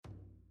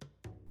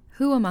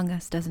Who among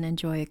us doesn't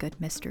enjoy a good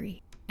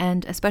mystery?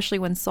 And especially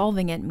when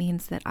solving it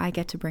means that I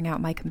get to bring out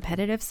my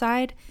competitive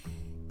side,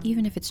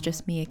 even if it's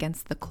just me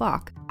against the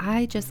clock.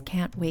 I just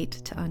can't wait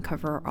to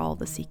uncover all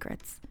the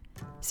secrets.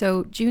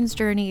 So June's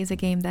Journey is a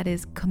game that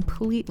is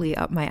completely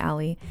up my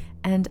alley,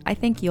 and I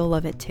think you'll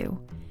love it too.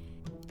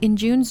 In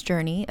June's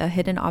Journey, a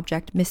hidden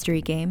object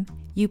mystery game,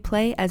 you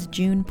play as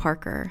June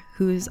Parker,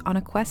 who's on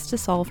a quest to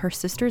solve her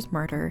sister's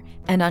murder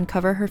and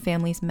uncover her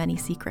family's many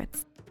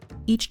secrets.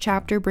 Each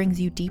chapter brings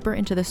you deeper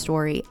into the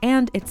story,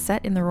 and it's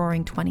set in the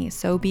Roaring '20s,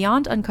 so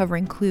beyond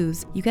uncovering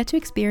clues, you get to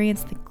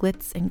experience the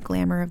glitz and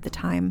glamour of the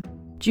time.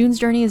 June's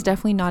Journey is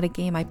definitely not a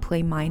game I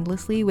play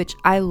mindlessly, which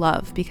I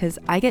love because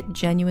I get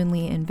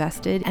genuinely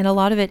invested, and a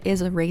lot of it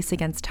is a race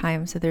against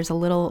time, so there's a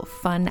little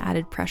fun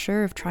added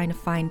pressure of trying to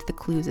find the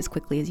clues as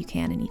quickly as you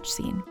can in each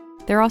scene.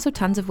 There are also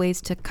tons of ways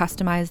to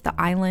customize the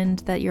island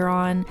that you're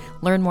on,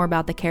 learn more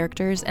about the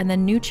characters, and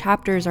then new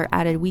chapters are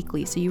added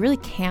weekly, so you really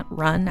can't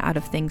run out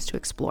of things to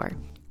explore.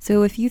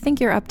 So if you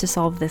think you're up to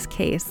solve this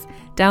case,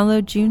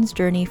 download June's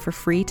Journey for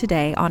free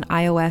today on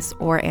iOS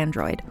or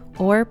Android,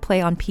 or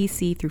play on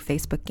PC through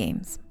Facebook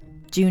Games.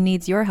 June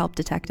needs your help,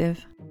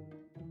 detective.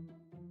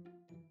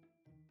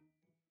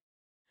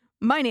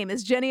 My name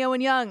is Jenny Owen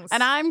Youngs.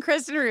 And I'm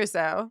Kristen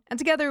Russo. And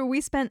together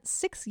we spent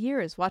 6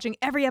 years watching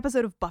every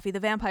episode of Buffy the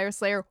Vampire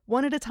Slayer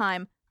one at a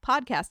time,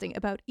 podcasting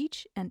about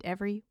each and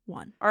every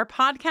one. Our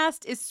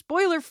podcast is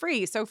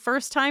spoiler-free, so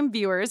first-time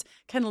viewers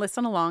can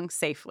listen along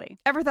safely.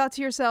 Ever thought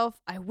to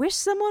yourself, I wish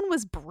someone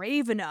was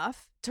brave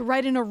enough to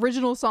write an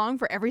original song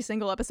for every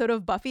single episode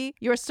of Buffy?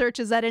 Your search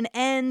is at an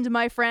end,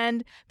 my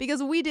friend,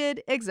 because we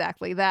did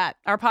exactly that.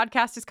 Our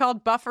podcast is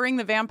called Buffering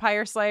the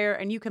Vampire Slayer,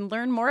 and you can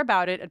learn more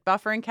about it at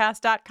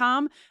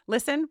bufferingcast.com.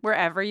 Listen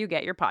wherever you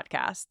get your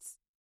podcasts.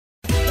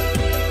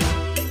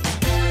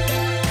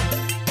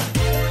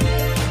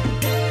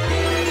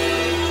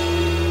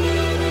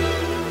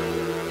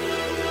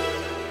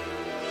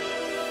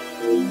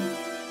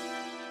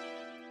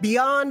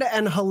 Beyond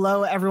and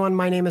hello, everyone.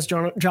 My name is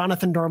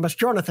Jonathan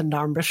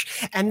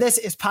Dornbush, and this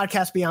is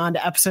Podcast Beyond,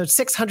 episode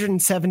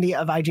 670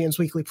 of IGN's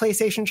weekly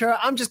PlayStation show.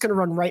 I'm just going to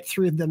run right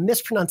through the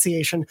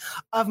mispronunciation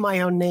of my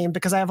own name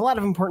because I have a lot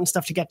of important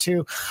stuff to get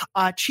to.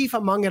 Chief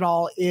among it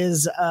all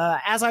is,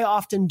 as I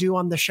often do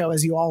on the show,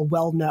 as you all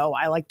well know,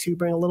 I like to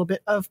bring a little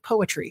bit of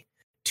poetry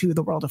to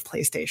the world of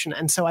PlayStation.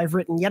 And so I've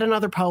written yet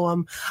another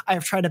poem.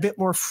 I've tried a bit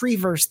more free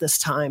verse this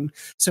time.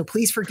 So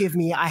please forgive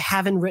me. I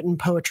haven't written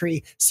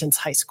poetry since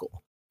high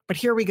school. But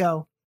here we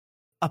go.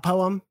 A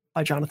poem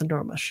by Jonathan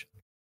Dornbush.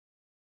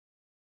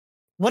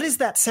 What is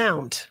that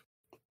sound?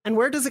 And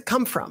where does it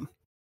come from?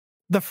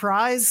 The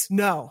fries?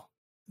 No.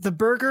 The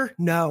burger?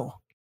 No.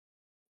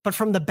 But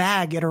from the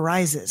bag it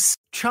arises.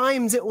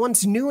 Chimes at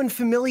once new and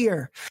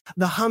familiar.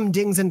 The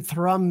humdings and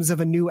thrums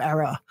of a new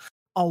era.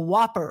 A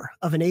whopper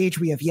of an age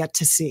we have yet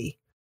to see.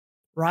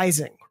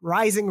 Rising,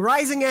 rising,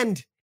 rising,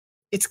 and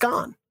it's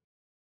gone.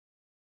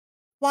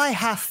 Why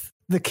hath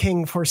the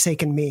king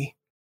forsaken me?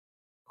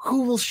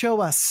 Who will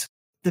show us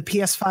the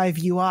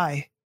PS5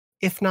 UI,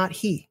 if not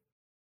he?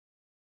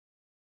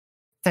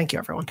 Thank you,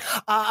 everyone.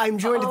 I'm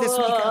joined this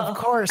week, of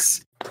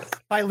course,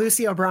 by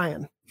Lucy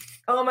O'Brien.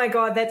 Oh my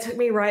God, that took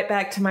me right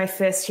back to my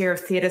first year of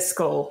theater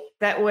school.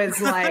 That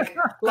was like,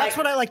 that's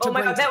what I like to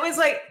bring. God, that was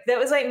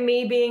like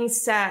me being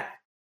sat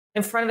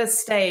in front of a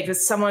stage with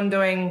someone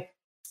doing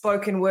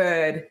spoken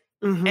word,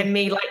 and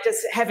me like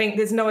just having.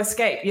 There's no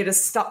escape. You're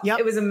just stuck. Yep.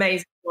 It was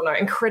amazing.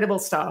 Incredible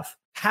stuff.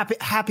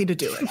 Happy to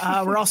do it.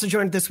 We're also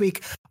joined this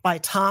week by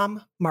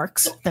Tom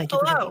Marks. Thank you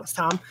for joining us,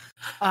 Tom.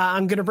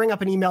 I'm going to bring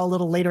up an email a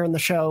little later in the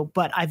show,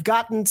 but I've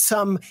gotten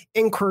some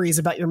inquiries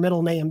about your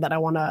middle name that I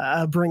want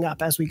to bring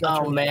up as we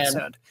go through the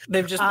episode.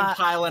 They've just been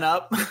piling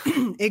up.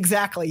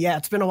 Exactly. Yeah,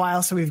 it's been a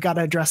while, so we've got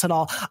to address it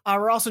all.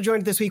 We're also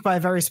joined this week by a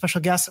very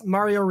special guest,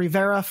 Mario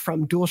Rivera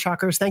from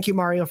DualShockers. Thank you,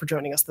 Mario, for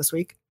joining us this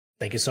week.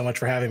 Thank you so much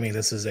for having me.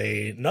 This is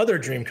another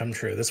dream come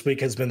true. This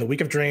week has been the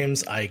week of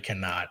dreams. I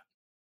cannot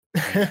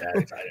be that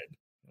excited.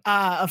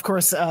 Of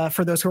course,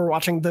 for those who are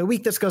watching, the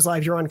week this goes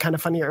live, you're on Kind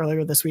of Funny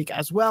earlier this week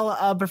as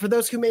well. But for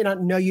those who may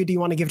not know you, do you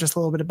want to give just a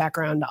little bit of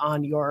background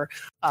on your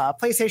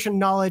PlayStation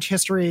knowledge,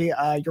 history,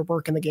 your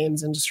work in the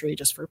games industry,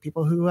 just for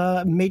people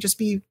who may just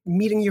be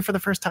meeting you for the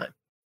first time?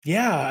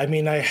 Yeah, I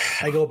mean, I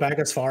go back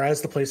as far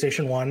as the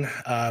PlayStation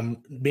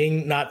 1,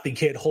 being not the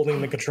kid holding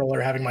the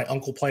controller, having my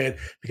uncle play it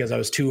because I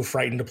was too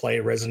frightened to play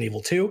Resident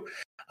Evil 2.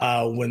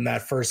 When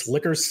that first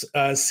liquor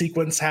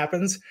sequence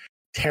happens,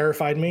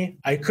 terrified me.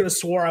 I could have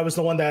swore I was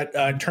the one that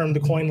termed the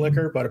coin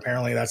liquor, but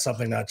apparently that's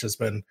something that's just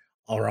been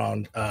all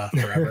around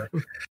forever.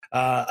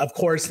 Of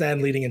course,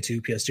 then leading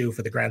into PS2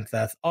 for the Grand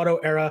Theft Auto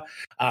era.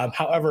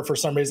 However, for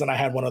some reason, I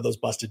had one of those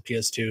busted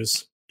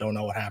PS2s. Don't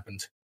know what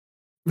happened.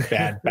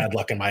 Bad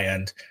luck in my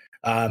end.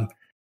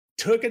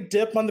 Took a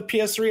dip on the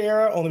PS3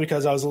 era only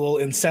because I was a little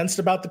incensed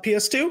about the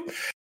PS2.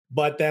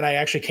 But then I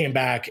actually came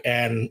back,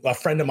 and a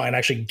friend of mine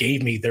actually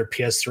gave me their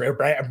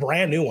PS3, a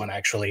brand new one,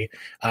 actually,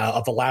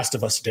 of the Last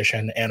of Us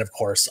edition. And of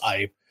course,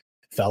 I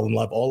fell in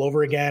love all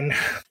over again,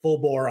 full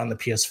bore on the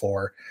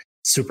PS4.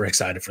 super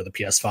excited for the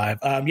PS5.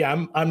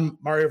 I'm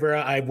Mario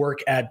Vera. I work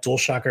at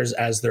DualShockers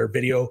as their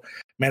video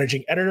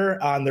managing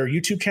editor on their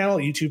YouTube channel,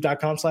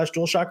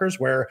 youtube.com/DualShockers,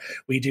 where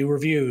we do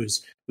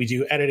reviews, we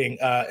do editing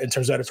in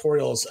terms of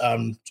editorials,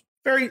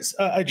 very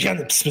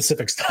agenda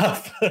specific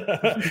stuff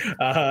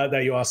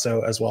that you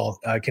also as well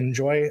can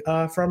enjoy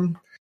from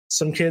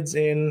some kids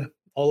in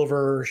all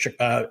over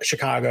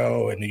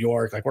Chicago and New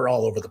York. Like, we're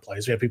all over the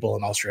place. We have people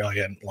in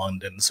Australia and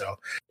London, so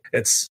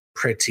it's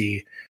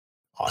pretty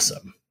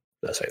awesome.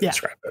 That's how you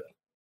describe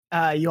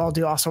it. You all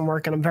do awesome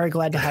work, and I'm very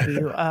glad to have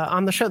you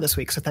on the show this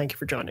week. So thank you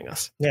for joining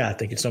us. Yeah,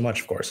 thank you so much,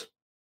 of course.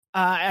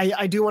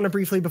 I do want to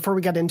briefly, before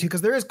we get into,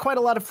 because there is quite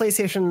a lot of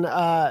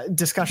PlayStation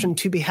discussion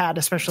to be had,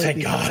 especially Thank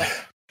because God.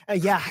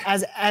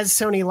 As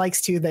Sony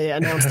likes to, they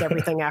announced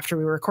everything after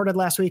we recorded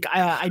last week.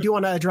 I do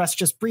want to address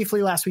just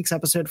briefly last week's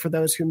episode for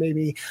those who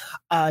maybe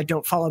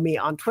don't follow me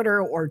on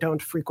Twitter or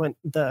don't frequent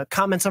the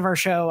comments of our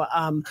show.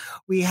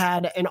 We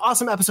had an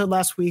awesome episode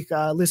last week.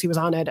 Lucy was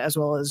on it, as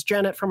well as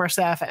Janet from our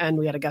staff, and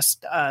we had a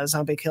guest,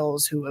 Zombie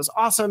Kills, who was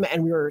awesome,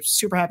 and we were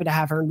super happy to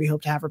have her, and we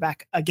hope to have her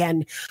back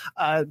again.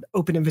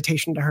 Open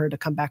invitation to her to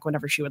come back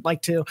whenever she would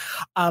like to.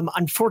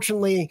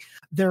 Unfortunately,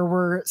 there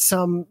were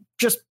some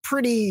just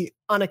pretty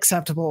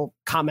unacceptable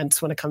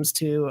comments when it comes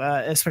to,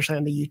 especially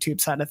on the YouTube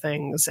side of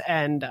things.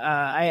 And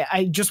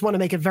I just want to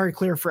make it very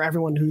clear for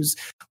everyone who's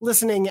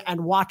listening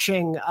and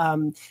watching.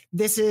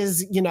 This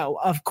is,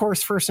 of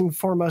course, first and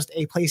foremost,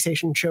 a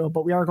PlayStation show,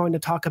 but we are going to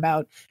talk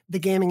about the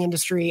gaming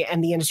industry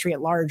and the industry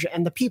at large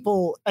and the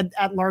people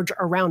at large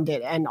around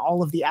it and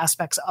all of the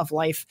aspects of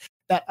life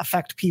that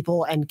affect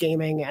people and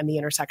gaming and the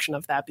intersection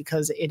of that,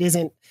 because it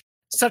isn't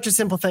such a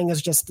simple thing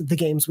as just the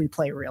games we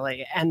play,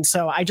 really. And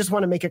so I just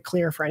want to make it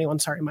clear for anyone.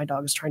 Sorry, my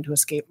dog is trying to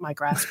escape my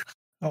grasp.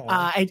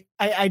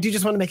 I do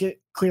just want to make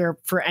it clear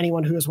for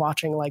anyone who is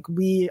watching, like,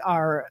 we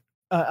are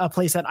a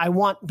place that I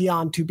want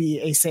Beyond to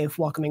be a safe,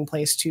 welcoming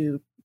place to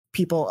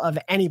people of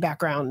any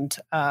background.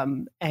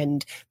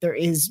 And there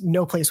is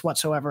no place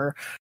whatsoever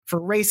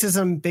for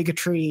racism,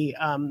 bigotry,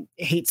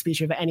 hate speech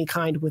of any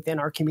kind within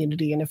our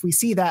community. And if we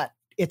see that,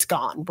 it's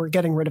gone. We're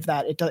getting rid of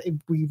that.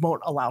 We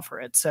won't allow for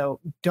it. So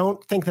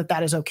don't think that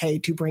that is okay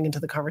to bring into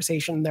the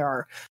conversation. There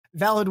are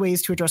valid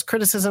ways to address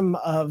criticism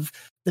of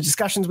the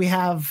discussions we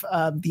have,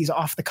 these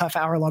off-the-cuff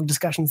hour-long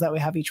discussions that we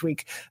have each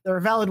week. There are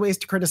valid ways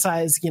to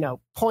criticize,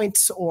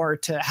 points or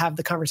to have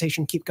the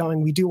conversation keep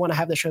going. We do want to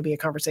have the show be a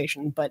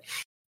conversation, but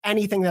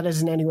anything that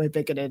is in any way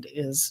bigoted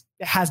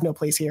has no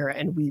place here,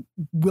 and we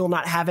will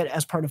not have it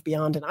as part of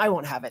Beyond, and I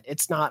won't have it.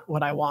 It's not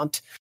what I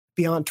want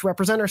Beyond to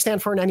represent or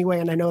stand for in any way,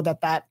 and I know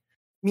that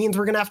means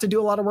we're going to have to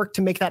do a lot of work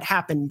to make that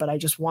happen, but I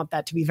just want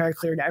that to be very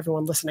clear to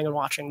everyone listening and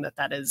watching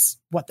that is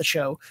what the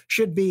show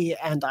should be,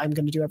 and I'm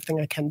going to do everything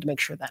I can to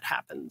make sure that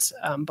happens.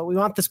 But we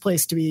want this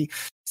place to be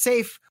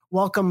safe,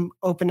 welcome,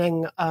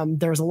 opening.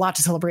 There's a lot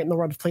to celebrate in the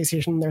world of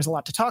PlayStation. There's a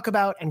lot to talk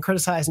about and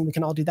criticize, and we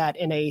can all do that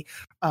in a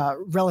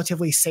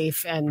relatively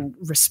safe and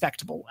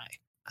respectable way.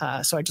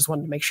 So I just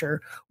wanted to make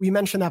sure we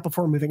mention that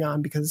before moving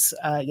on, because,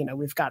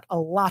 we've got a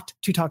lot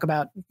to talk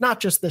about, not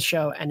just this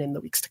show and in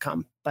the weeks to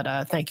come.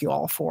 But thank you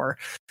all for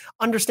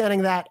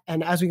understanding that.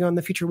 And as we go in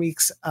the future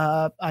weeks,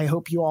 I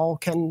hope you all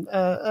can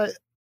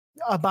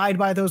abide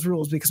by those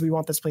rules, because we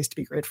want this place to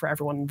be great for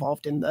everyone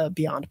involved in the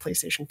Beyond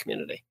PlayStation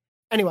community.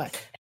 Anyway.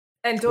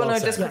 And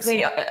Dorno, just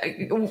quickly,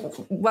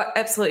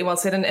 absolutely well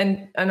said.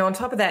 And on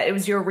top of that, it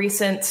was your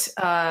recent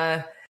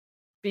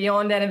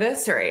Beyond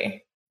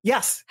anniversary.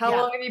 Yes. How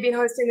long have you been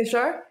hosting the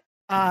show?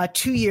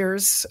 2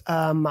 years,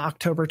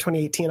 October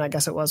 2018, I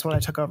guess it was, when I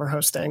took over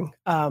hosting.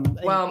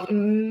 Well,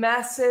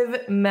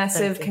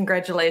 massive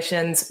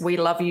congratulations. We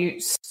love you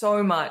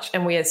so much,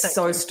 and we are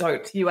so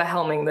stoked you are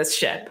helming this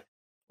ship.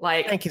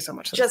 Like, thank you so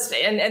much. Just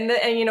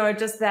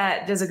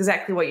just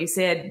exactly what you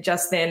said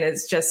just then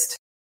is just,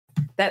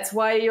 that's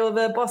why you're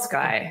the boss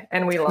guy,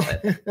 and we love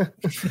it.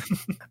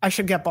 I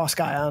should get boss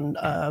guy on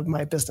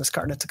my business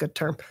card. It's a good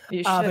term.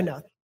 You should. But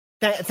no.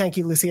 Thank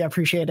you, Lucy. I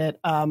appreciate it.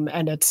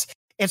 And it's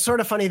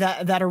sort of funny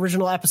that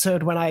original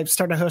episode, when I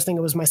started hosting,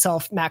 it was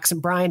myself, Max,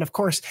 and Brian. Of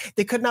course,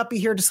 they could not be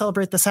here to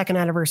celebrate the second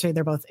anniversary.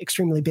 They're both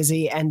extremely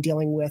busy and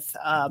dealing with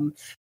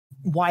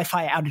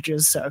Wi-Fi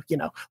outages. So,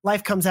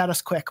 life comes at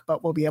us quick,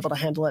 but we'll be able to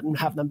handle it and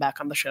have them back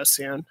on the show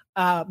soon.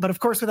 But of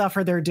course, without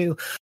further ado,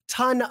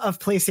 ton of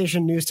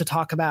PlayStation news to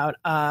talk about.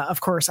 Of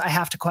course, I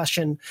have to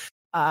question,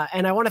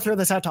 and I want to throw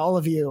this out to all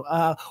of you.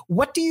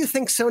 What do you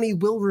think Sony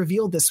will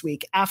reveal this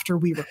week after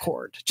we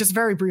record? Just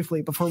very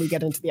briefly before we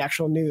get into the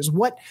actual news.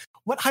 What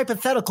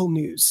hypothetical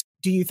news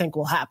do you think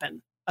will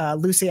happen?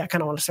 Lucy, I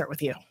kind of want to start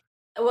with you.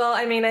 Well,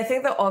 I mean, I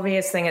think the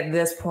obvious thing at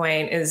this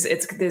point is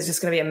there's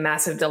just going to be a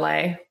massive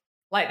delay.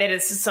 Like, that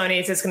is,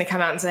 Sony's just going to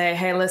come out and say,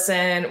 hey,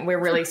 listen, we're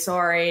really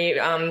sorry.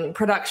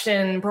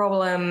 Production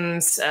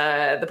problems.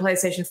 The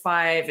PlayStation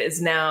 5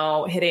 is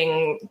now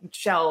hitting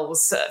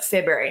shelves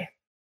February.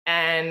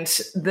 And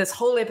this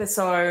whole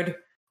episode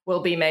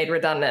will be made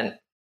redundant.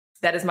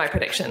 That is my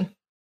prediction.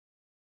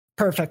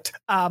 Perfect.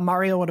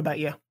 Mario, what about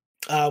you?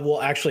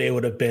 Well, actually, it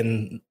would have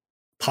been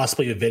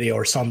possibly a video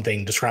or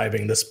something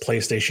describing this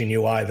PlayStation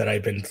UI that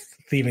I've been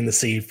thieving to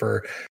see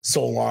for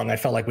so long. I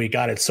felt like we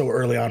got it so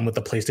early on with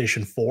the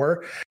PlayStation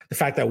 4. The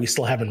fact that we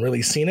still haven't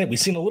really seen it. We've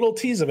seen a little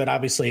tease of it,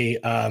 obviously,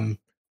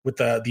 with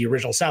the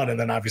original sound, and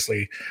then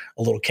obviously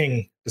a little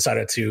King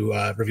decided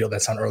to reveal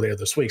that sound earlier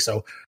this week.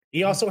 So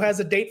he also has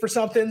a date for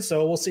something,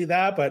 so we'll see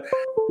that. But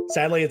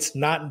sadly, it's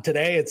not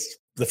today. It's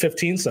the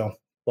 15th, so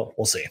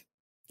we'll see.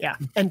 Yeah.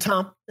 And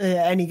Tom,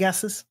 any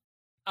guesses?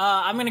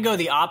 I'm going to go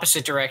the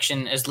opposite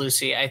direction as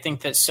Lucy. I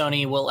think that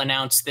Sony will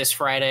announce this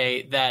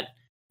Friday that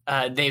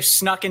they've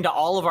snuck into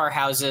all of our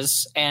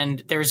houses,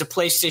 and there's a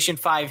PlayStation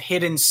 5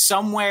 hidden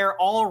somewhere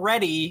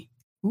already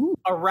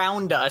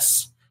around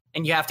us,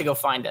 and you have to go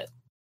find it.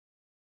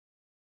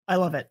 I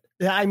love it.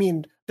 I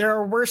mean, there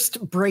are worse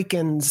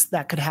break-ins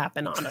that could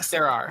happen, honestly.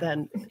 There are.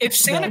 If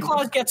Santa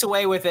Claus gets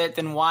away with it,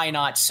 then why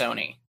not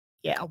Sony?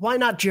 Yeah, why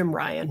not Jim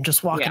Ryan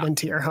just walking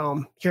into your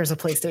home? Here's a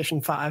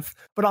PlayStation 5,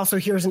 but also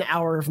here's an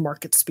hour of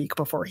market speak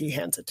before he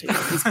hands it to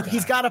you.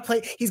 He's got to play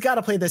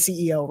the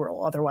CEO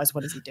role. Otherwise,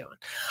 what is he doing?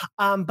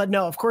 But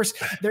no, of course,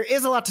 there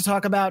is a lot to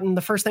talk about. And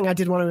the first thing I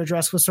did want to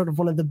address was sort of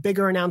one of the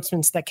bigger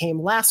announcements that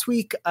came last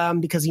week,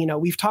 because,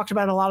 we've talked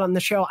about it a lot on the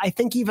show. I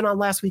think even on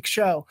last week's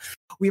show,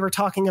 we were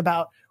talking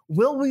about,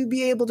 will we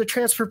be able to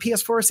transfer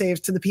PS4 saves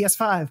to the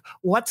PS5?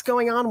 What's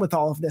going on with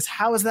all of this?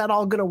 How is that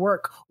all going to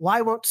work? Why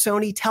won't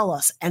Sony tell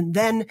us? And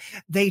then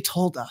they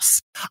told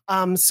us.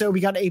 So we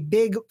got a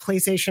big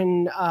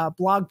PlayStation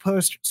blog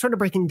post sort of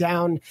breaking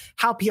down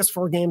how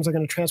PS4 games are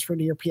going to transfer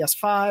to your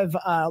PS5.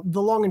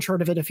 The long and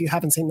short of it, if you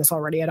haven't seen this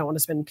already, I don't want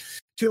to spend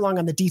too long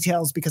on the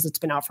details because it's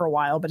been out for a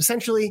while, but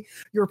essentially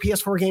your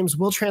PS4 games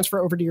will transfer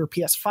over to your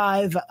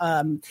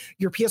PS5.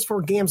 Your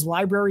PS4 games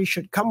library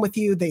should come with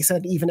you. They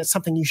said even it's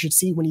something you should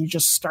see when you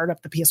just start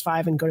up the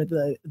PS5 and go to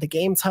the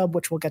games hub,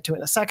 which we'll get to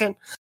in a second.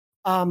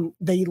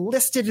 They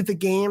listed the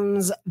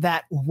games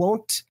that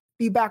won't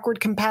be backward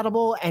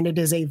compatible, and it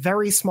is a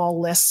very small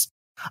list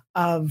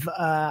of,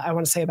 I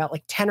want to say about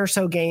like 10 or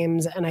so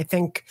games. And I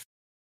think,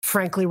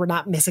 frankly, we're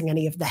not missing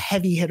any of the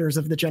heavy hitters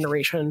of the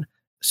generation.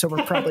 So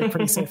we're probably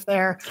pretty safe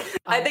there.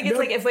 I think it's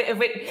like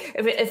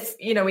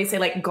if we say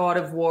like God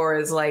of War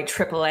is like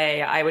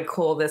AAA, I would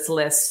call this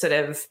list sort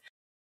of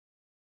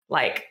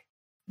like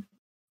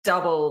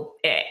double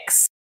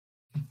X,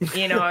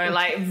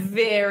 like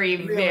very,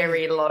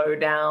 very low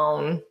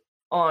down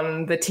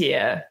on the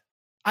tier.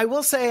 I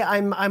will say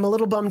I'm a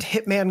little bummed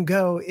Hitman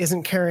Go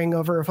isn't carrying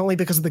over, if only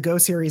because the Go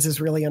series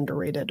is really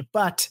underrated.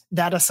 But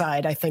that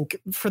aside, I think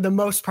for the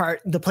most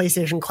part, the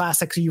PlayStation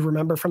classics you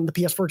remember from the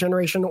PS4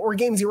 generation or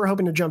games you were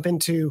hoping to jump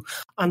into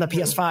on the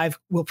PS5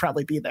 will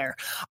probably be there.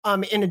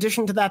 In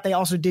addition to that, they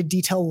also did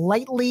detail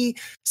lightly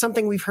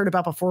something we've heard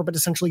about before, but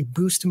essentially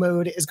boost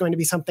mode is going to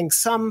be something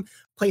some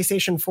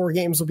PlayStation 4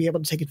 games will be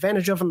able to take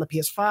advantage of on the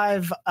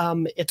PS5.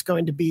 It's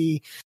going to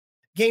be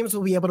games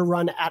will be able to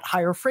run at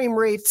higher frame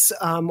rates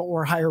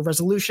or higher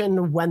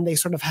resolution when they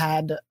sort of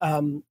had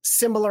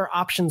similar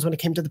options when it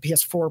came to the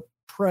PS4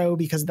 Pro,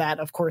 because that,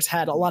 of course,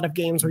 had a lot of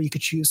games where you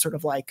could choose sort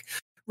of like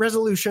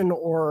resolution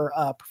or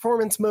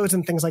performance modes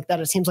and things like that.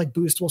 It seems like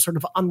Boost will sort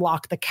of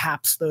unlock the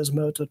caps those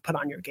modes would put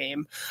on your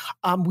game.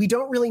 We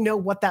don't really know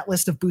what that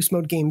list of Boost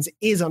mode games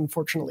is,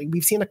 unfortunately.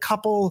 We've seen a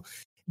couple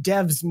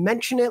devs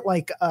mention it,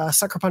 like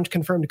Sucker Punch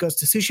confirmed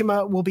Ghost of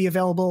Tsushima will be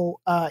available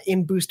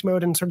in boost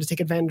mode and sort of take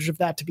advantage of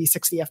that to be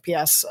 60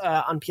 FPS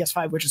on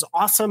PS5, which is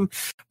awesome.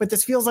 But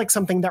this feels like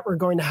something that we're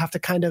going to have to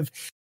kind of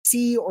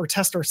see or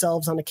test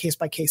ourselves on a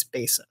case-by-case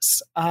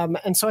basis.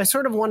 And so I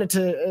sort of wanted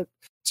to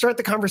start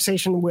the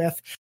conversation with,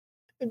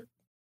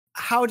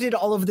 how did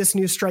all of this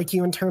news strike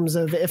you in terms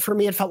of, for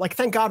me, it felt like,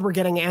 thank God we're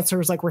getting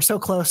answers. Like, we're so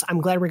close.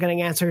 I'm glad we're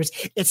getting answers.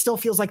 It still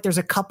feels like there's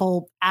a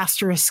couple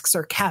asterisks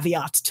or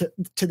caveats to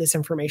this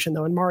information,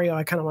 though. And Mario,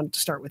 I kind of wanted to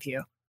start with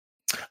you.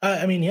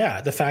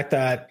 The fact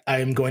that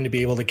I'm going to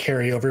be able to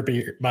carry over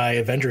my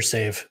Avenger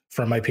save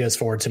from my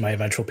PS4 to my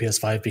eventual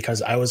PS5,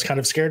 because I was kind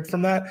of scared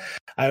from that.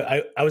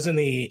 I was in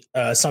the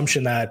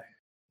assumption that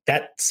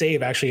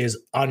save actually is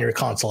on your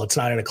console. It's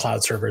not in a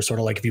cloud server, sort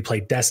of like if you play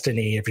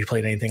Destiny, if you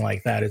played anything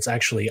like that, it's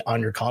actually on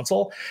your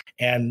console.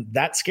 And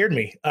that scared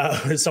me.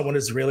 Someone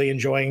is really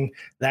enjoying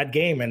that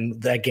game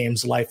and that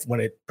game's life when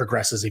it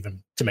progresses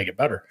even to make it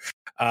better.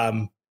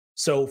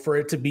 So for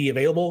it to be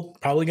available,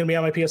 probably going to be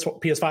on my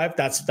PS5,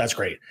 that's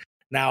great.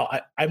 Now,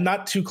 I'm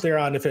not too clear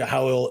on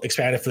how it'll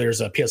expand if there's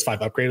a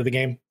PS5 upgrade of the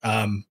game.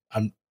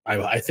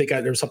 I think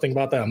there's something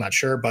about that. I'm not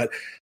sure, but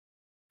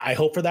I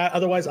hope for that.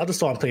 Otherwise, I'll just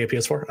still play a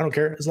PS4. I don't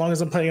care. As long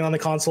as I'm playing on the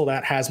console,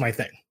 that has my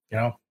thing,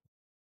 On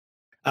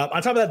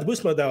top of that, the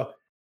boost mode, though,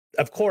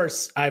 of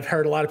course, I've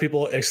heard a lot of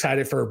people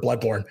excited for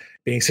Bloodborne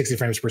being 60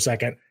 frames per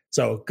second.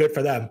 So good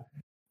for them.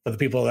 For the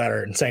people that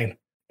are insane,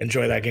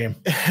 enjoy that game.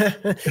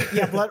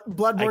 Yeah,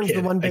 Bloodborne's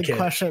the one big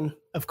question,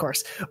 of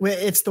course.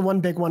 It's the one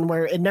big one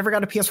where it never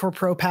got a PS4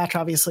 Pro patch.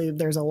 Obviously,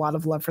 there's a lot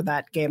of love for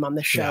that game on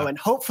this show. Yeah. And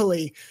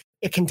hopefully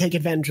it can take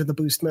advantage of the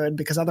boost mode,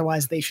 because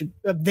otherwise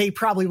they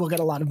probably will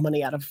get a lot of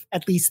money out of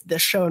at least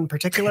this show in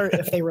particular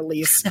if they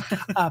release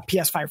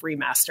PS5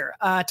 remaster.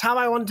 Tom,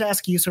 I wanted to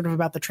ask you sort of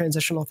about the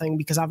transitional thing,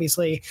 because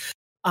obviously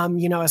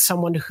As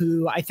someone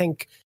who I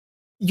think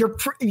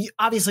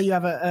obviously you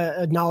have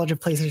a knowledge of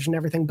PlayStation and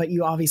everything, but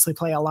you obviously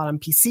play a lot on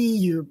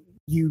PC.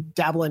 You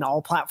dabble in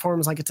all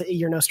platforms. Like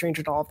you're no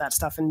stranger to all of that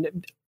stuff.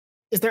 And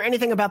is there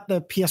anything about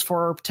the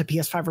PS4 to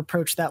PS5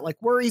 approach that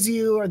like worries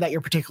you or that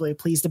you're particularly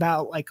pleased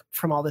about, like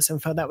from all this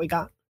info that we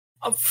got?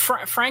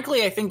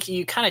 Frankly, I think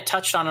you kind of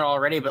touched on it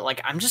already, but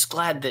like, I'm just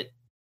glad that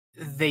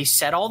they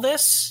said all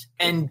this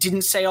and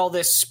didn't say all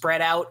this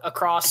spread out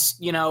across,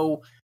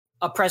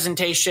 a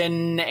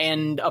presentation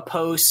and a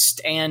post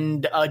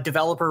and a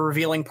developer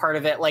revealing part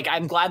of it. Like,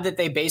 I'm glad that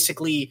they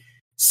basically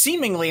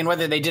seemingly, and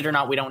whether they did or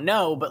not, we don't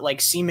know, but like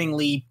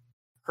seemingly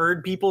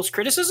heard people's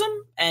criticism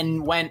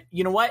and went,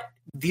 you know what?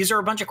 These are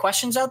a bunch of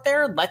questions out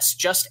there. Let's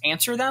just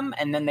answer them.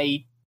 And then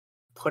they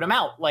put them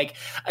out. Like,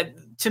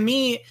 to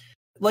me,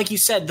 like you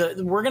said,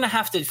 we're going to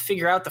have to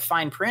figure out the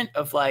fine print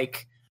of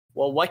like,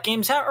 well, what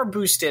games are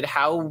boosted?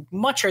 How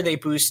much are they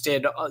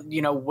boosted?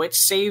 Which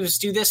saves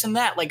do this and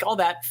that? Like all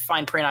that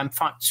fine print, I'm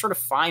sort of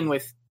fine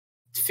with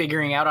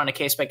figuring out on a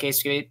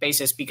case-by-case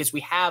basis because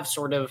we have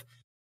sort of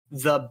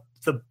the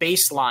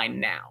baseline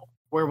now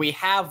where we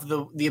have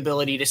the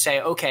ability to say,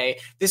 okay,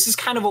 this is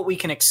kind of what we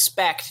can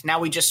expect. Now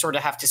we just sort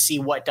of have to see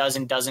what does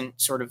and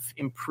doesn't sort of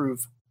improve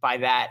by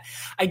that.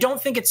 I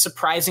don't think it's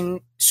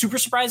super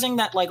surprising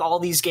that like all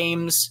these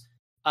games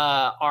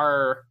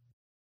are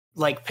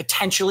like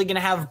potentially going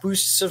to have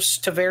boosts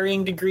to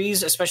varying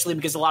degrees, especially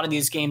because a lot of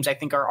these games I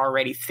think are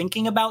already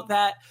thinking about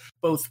that,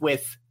 both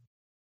with,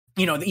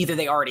 either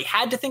they already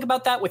had to think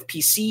about that with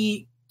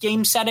PC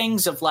game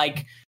settings of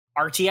like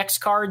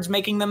RTX cards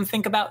making them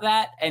think about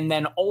that. And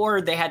then,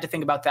 or they had to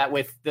think about that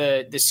with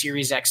the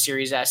Series X,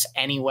 Series S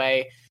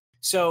anyway.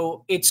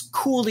 So it's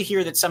cool to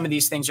hear that some of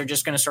these things are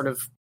just going to sort of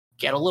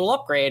get a little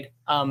upgrade.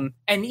 And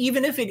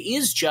even if it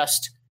is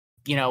just,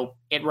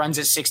 it runs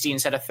at 60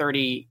 instead of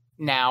 30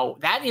 now,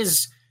 that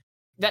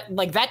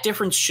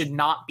difference should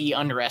not be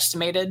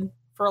underestimated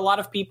for a lot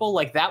of people.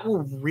 Like that will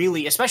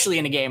really, especially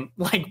in a game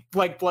like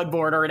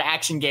Bloodborne or an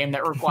action game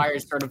that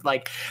requires sort of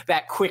like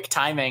that quick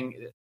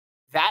timing,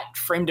 that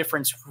frame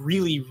difference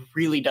really,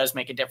 really does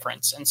make a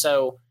difference. And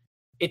so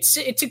it's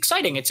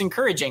exciting. It's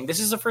encouraging. This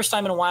is the first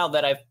time in a while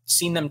that I've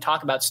seen them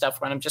talk about stuff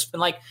when I've just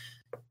been like,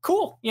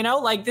 cool,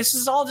 like this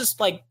is all just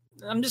like,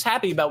 I'm just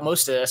happy about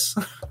most of this.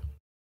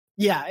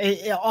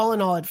 Yeah, all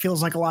in all, it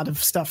feels like a lot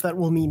of stuff that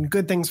will mean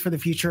good things for the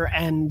future.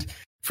 And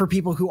for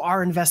people who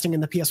are investing in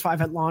the PS5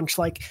 at launch,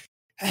 like,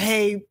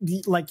 hey,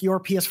 like your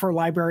PS4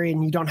 library,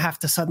 and you don't have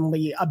to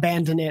suddenly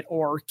abandon it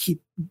or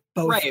keep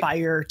both by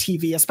your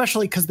TV,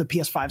 especially because the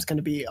PS5 is going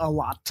to be a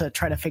lot to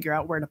try to figure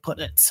out where to put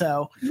it.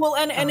 So, well,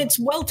 and it's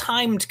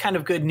well-timed kind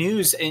of good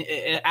news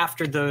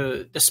after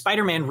the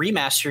Spider-Man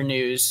remaster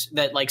news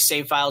that like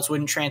save files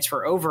wouldn't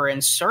transfer over,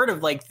 and sort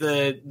of like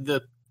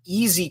the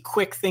easy,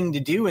 quick thing to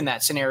do in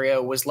that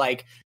scenario was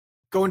like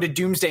go into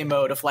doomsday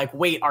mode of like,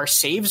 wait, our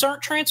saves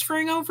aren't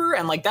transferring over?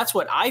 And like, that's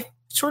what I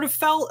sort of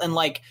felt. And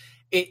like,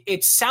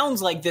 it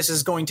sounds like this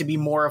is going to be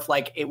more of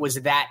like, it was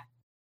that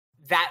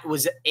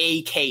was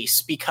a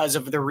case because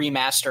of the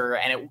remaster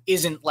and it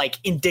isn't like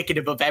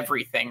indicative of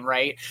everything.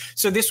 Right.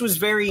 So this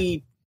was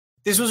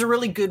a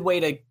really good way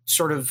to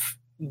sort of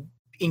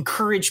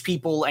encourage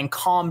people and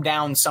calm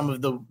down some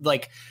of the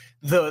like,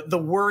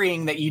 the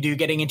worrying that you do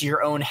getting into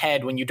your own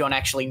head when you don't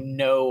actually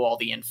know all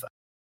the info.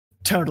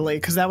 Totally,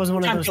 because that was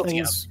one of those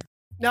things.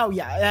 No,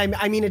 yeah,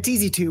 I mean, it's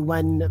easy to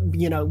when,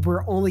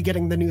 we're only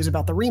getting the news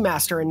about the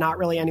remaster and not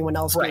really anyone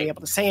else being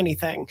able to say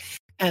anything.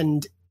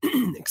 And,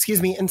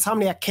 excuse me,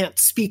 Insomniac can't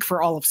speak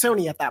for all of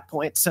Sony at that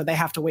point, so they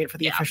have to wait for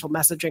the official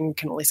messaging,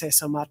 can only say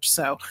so much.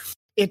 So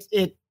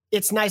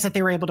it's nice that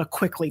they were able to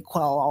quickly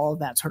quell all of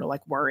that sort of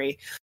like worry.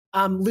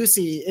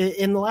 Lucy,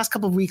 in the last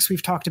couple of weeks,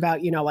 we've talked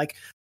about, like,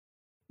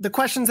 the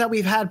questions that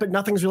we've had, but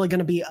nothing's really going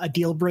to be a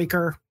deal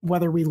breaker,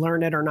 whether we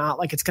learn it or not.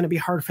 Like, it's going to be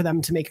hard for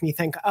them to make me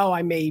think, oh,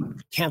 I may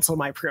cancel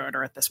my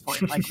pre-order at this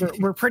point. Like,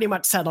 we're pretty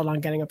much settled on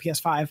getting a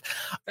PS5.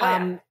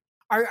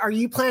 Are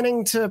you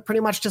planning to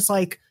pretty much just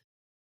like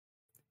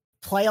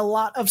play a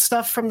lot of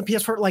stuff from the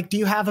PS4? Like, do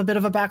you have a bit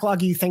of a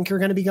backlog you think you're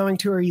going to be going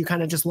to, or are you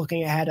kind of just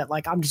looking ahead at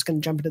like, I'm just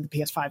going to jump into the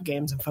PS5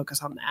 games and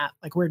focus on that?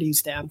 Like, where do you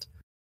stand?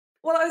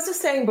 Well, I was just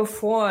saying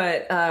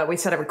before we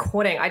started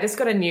recording, I just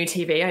got a new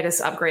TV. I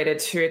just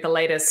upgraded to the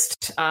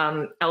latest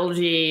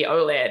LG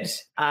OLED,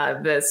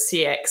 the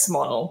CX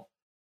model.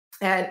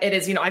 And it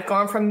is, I've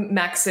gone from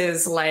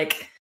Max's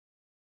like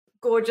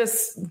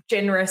gorgeous,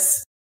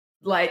 generous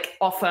like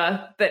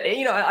offer that,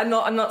 I'm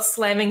not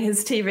slamming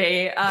his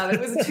TV. It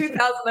was a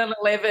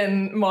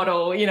 2011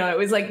 model, it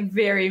was like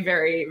very,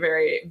 very,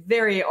 very,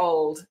 very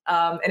old.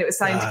 And it was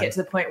starting to get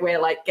to the point where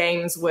like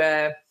games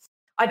were,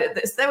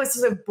 that was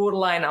sort of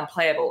borderline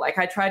unplayable. Like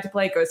I tried to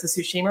play Ghost of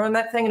Tsushima on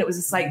that thing, and it was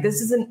just like,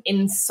 this is an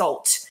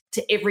insult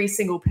to every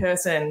single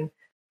person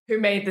who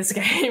made this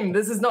game.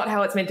 This is not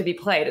how it's meant to be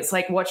played. It's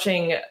like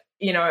watching,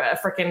 a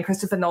freaking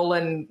Christopher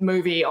Nolan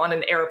movie on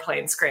an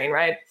airplane screen,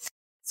 right?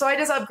 So I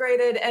just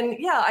upgraded, and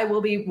I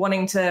will be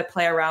wanting to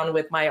play around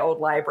with my old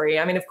library.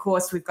 I mean, of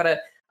course, we've got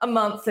a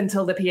month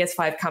until the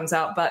PS5 comes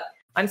out, but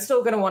I'm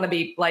still going to want to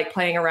be like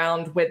playing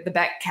around with the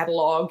back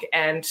catalog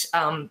and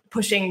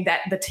pushing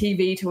the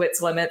TV to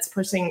its limits,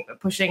 pushing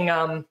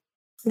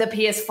the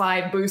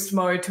PS5 boost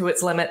mode to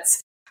its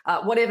limits,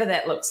 whatever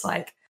that looks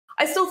like.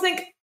 I still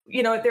think,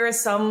 there are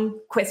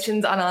some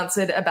questions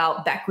unanswered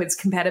about backwards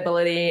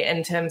compatibility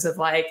in terms of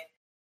like,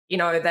 they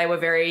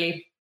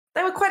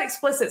were quite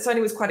explicit.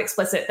 Sony was quite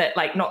explicit that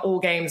like not all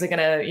games are going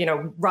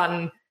to,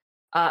 run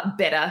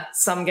better.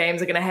 Some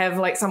games are going to have,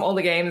 like, some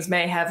older games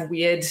may have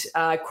weird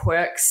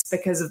quirks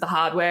because of the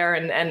hardware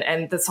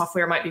and the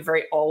software might be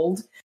very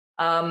old.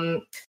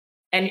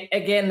 And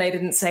again, they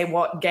didn't say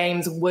what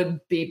games would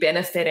be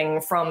benefiting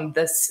from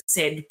this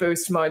said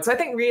boost mode. So I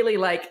think really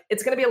like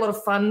it's going to be a lot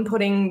of fun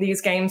putting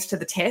these games to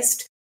the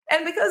test.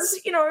 And because,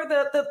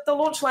 the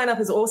launch lineup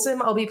is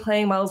awesome, I'll be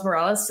playing Miles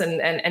Morales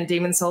and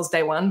Demon's Souls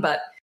Day One, but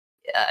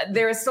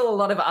there are still a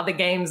lot of other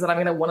games that I'm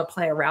going to want to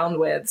play around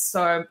with.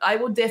 So I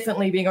will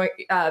definitely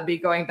be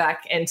going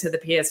back into the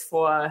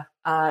PS4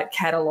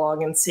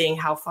 catalog and seeing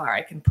how far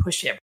I can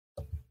push it.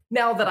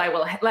 Now that I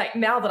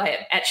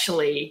am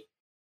actually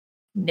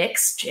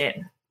next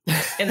gen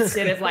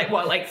instead of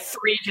like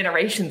 3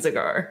 generations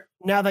ago.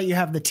 Now that you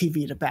have the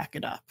TV to back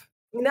it up.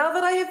 Now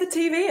that I have the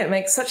TV, it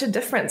makes such a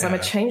difference. Yeah. I'm a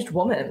changed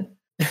woman.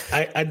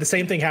 I the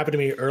same thing happened to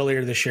me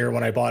earlier this year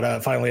when I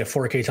bought finally a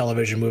 4K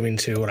television, moving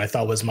to what I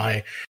thought was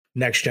my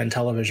next gen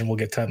television. We'll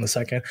get to that in a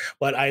second.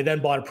 But I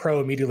then bought a Pro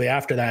immediately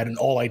after that, and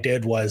all I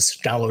did was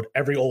download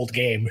every old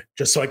game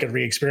just so I could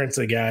re-experience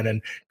it again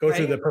and go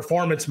through the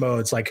performance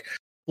modes. Like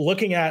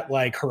looking at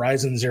like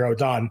Horizon Zero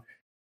Dawn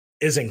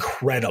is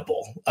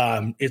incredible.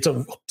 It's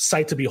a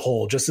sight to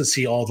behold just to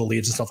see all the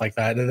leaves and stuff like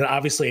that. And then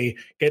obviously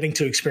getting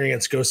to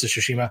experience Ghost of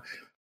Tsushima,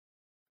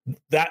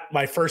 that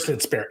my first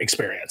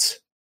experience.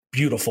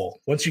 Beautiful.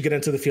 Once you get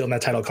into the field and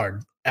that title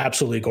card,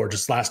 absolutely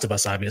gorgeous. Last of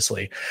Us,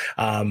 obviously.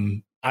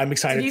 I'm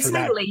excited for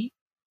that.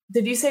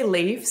 Did you say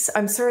leaves?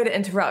 I'm sorry to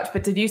interrupt,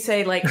 but did you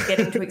say like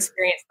getting to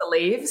experience the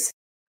leaves?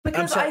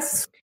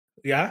 Because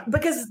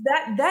because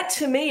that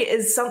to me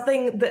is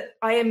something that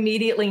I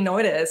immediately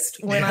noticed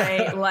when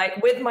I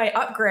like with my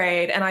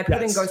upgrade and I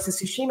put in Ghost of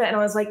Tsushima and I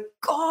was like,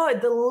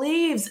 God, the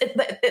leaves,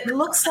 it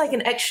looks like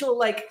an actual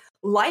like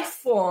life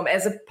form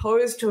as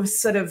opposed to a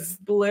sort of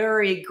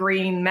blurry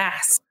green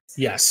mass.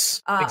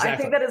 Yes, exactly. I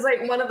think that is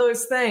like one of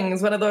those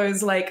things, one of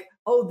those like,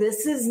 oh,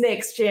 this is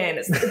next gen.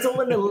 It's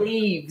all in the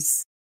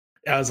leaves.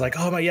 I was like,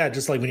 oh my, yeah,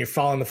 just like when you're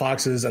following the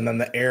foxes and then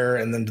the air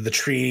and then the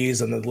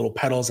trees and the little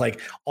petals, like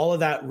all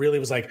of that really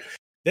was like,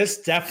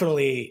 this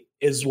definitely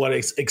is what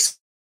is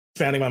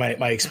expanding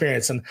my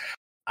experience. And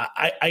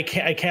I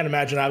can't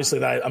imagine, obviously,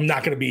 that I'm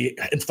not going to be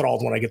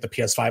enthralled when I get the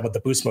PS5 with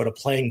the boost mode of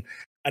playing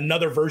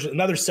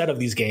another set of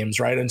these games,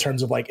 right? In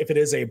terms of like, if it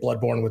is a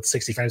Bloodborne with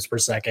 60 frames per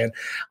second,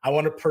 I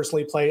want to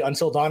personally play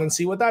Until Dawn and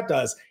see what that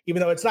does,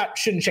 even though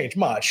shouldn't change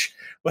much,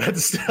 but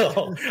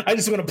still, I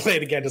just want to play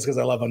it again just because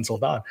I love Until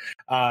Dawn.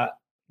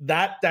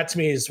 That to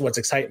me is what's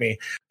exciting me.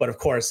 But of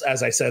course,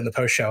 as I said in the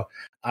post show,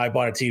 I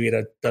bought a TV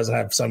that doesn't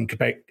have some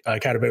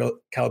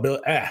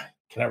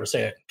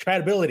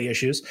compatibility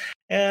issues,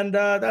 and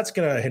that's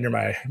going to hinder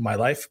my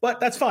life. But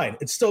that's fine.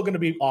 It's still going to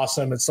be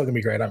awesome. It's still going to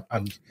be great.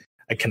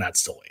 I cannot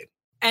still wait.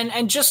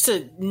 And just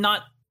to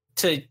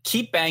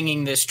keep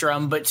banging this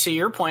drum, but to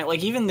your point,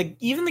 like even the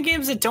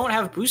games that don't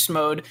have boost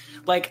mode,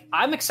 like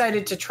I'm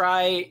excited to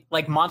try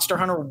like Monster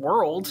Hunter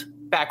World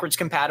backwards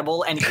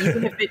compatible, and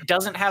even if it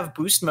doesn't have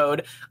boost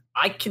mode,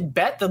 I can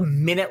bet the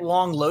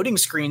minute-long loading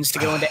screens to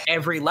go into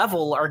every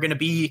level are going to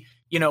be,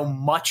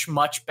 much,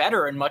 much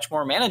better and much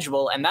more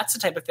manageable. And that's the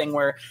type of thing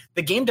where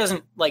the game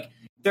doesn't like.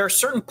 There are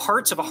certain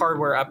parts of a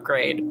hardware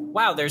upgrade.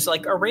 Wow, there's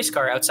like a race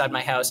car outside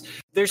my house.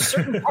 There's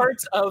certain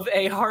parts of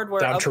a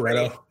hardware upgrade.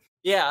 Toretto.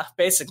 Yeah,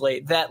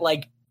 basically, that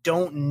like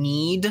don't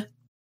need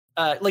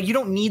you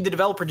don't need the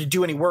developer to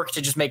do any work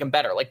to just make them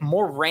better. Like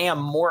more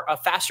RAM, a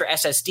faster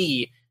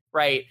SSD,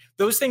 right?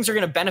 Those things are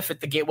going to benefit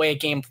the way a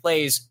game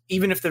plays,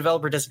 even if the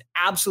developer does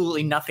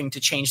absolutely nothing to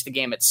change the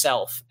game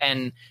itself.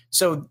 And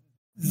so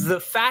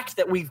the fact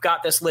that we've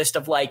got this list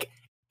of like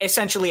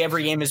essentially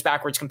every game is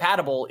backwards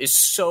compatible is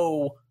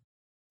so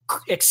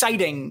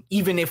exciting,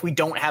 even if we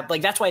don't have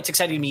like, that's why it's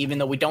exciting to me, even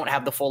though we don't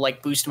have the full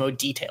like boost mode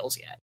details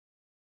yet.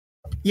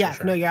 Yeah,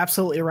 no, you're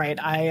absolutely right.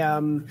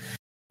 I'm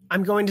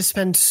going to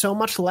spend so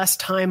much less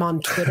time on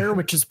Twitter,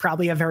 which is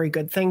probably a very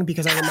good thing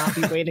because I will not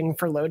be waiting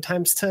for load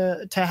times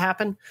to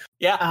happen.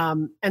 Yeah.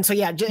 And so,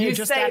 yeah,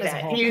 just that as a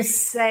whole. You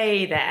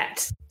say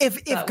that.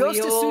 If Ghost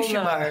of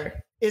Tsushima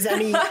is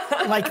any,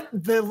 like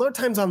the load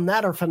times on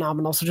that are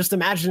phenomenal. So just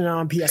imagine it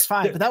on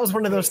PS5. But that was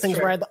one of those things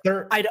where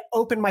I'd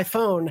open my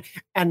phone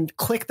and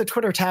click the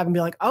Twitter tab and be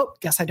like, oh,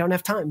 guess I don't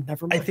have time.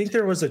 Never mind. I think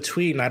there was a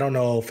tweet, and I don't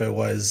know if it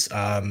was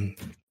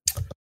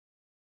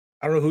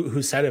I don't know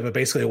who said it, but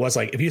basically it was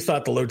like, if you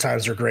thought the load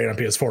times were great on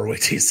PS4,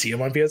 wait till you see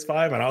them on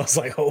PS5. And I was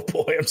like, oh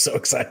boy, I'm so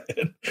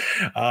excited.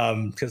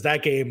 Because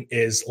that game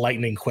is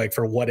lightning quick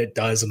for what it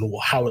does and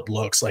how it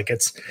looks. Like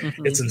it's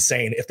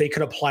insane. If they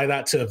could apply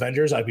that to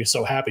Avengers, I'd be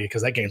so happy,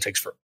 because that game takes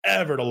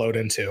forever to load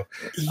into.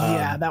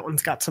 Yeah, that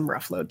one's got some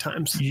rough load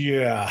times.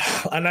 Yeah.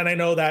 And then I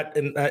know that,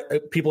 and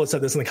people have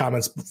said this in the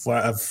comments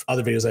of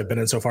other videos I've been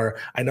in so far.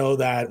 I know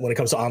that when it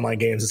comes to online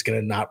games, it's going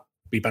to not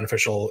be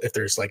beneficial if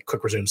there's like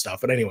quick resume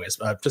stuff. But anyways,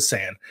 just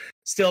saying,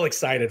 still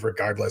excited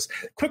regardless.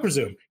 Quick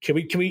resume, can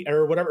we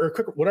or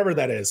whatever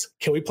that is,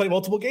 can we play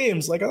multiple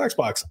games like on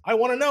Xbox? I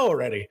want to know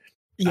already.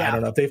 Yeah, I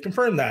don't know if they've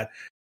confirmed that.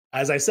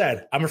 As I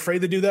said, I'm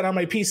afraid to do that on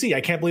my PC. I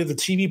can't believe the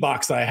TV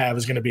box that I have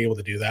is going to be able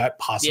to do that,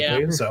 possibly.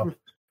 Yeah. So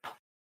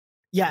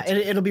yeah,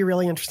 it'll be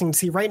really interesting to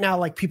see. Right now,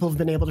 like, people have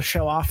been able to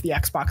show off the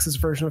Xbox's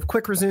version of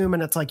Quick Resume,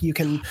 and it's like you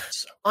can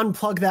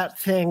unplug that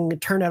thing,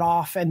 turn it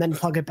off, and then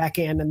plug it back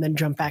in, and then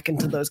jump back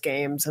into those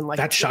games. And like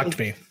that shocked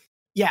me.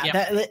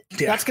 Yeah,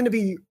 that's going to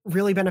be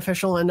really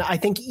beneficial. And I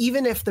think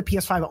even if the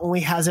PS5 only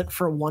has it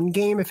for one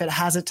game, if it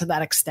has it to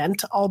that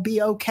extent, I'll be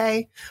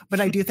okay.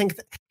 But I do think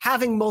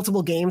having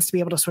multiple games to be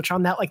able to switch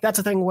on that, like, that's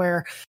a thing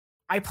where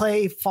I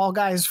play Fall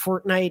Guys,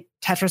 Fortnite,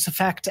 Tetris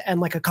Effect, and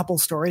like a couple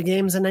story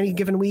games in any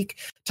given week.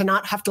 To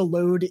not have to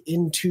load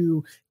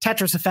into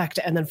Tetris Effect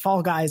and then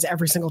Fall Guys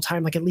every single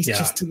time, like at least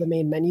just to the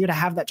main menu, to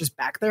have that just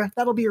back there,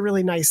 that'll be a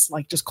really nice,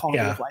 like, just quality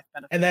of life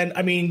benefit. And then,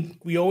 I mean,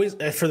 we always,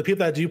 for the people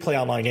that do play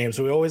online games,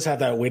 we always have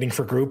that waiting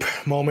for group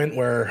moment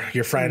where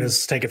your friend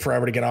is taking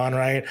forever to get on,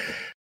 right?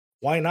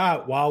 Why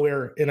not, while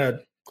we're in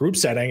a group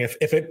setting, if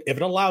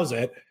it allows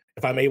it,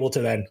 if I'm able to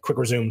then quick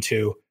resume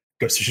to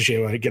go to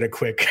Tsushima, get a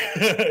quick,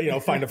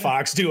 find a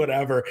fox, do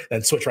whatever,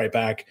 then switch right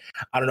back.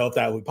 I don't know if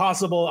that would be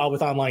possible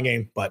with online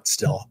game, but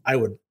still, I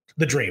would.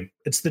 The dream.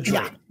 It's the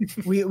dream.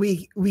 Yeah,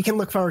 we can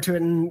look forward to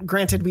it. And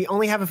granted, we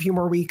only have a few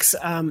more weeks.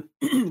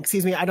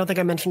 Excuse me. I don't think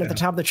I mentioned at the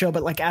top of the show,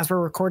 but like, as we're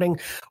recording,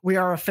 we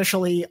are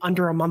officially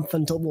under a month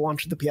until the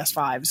launch of the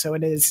PS5. So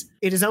it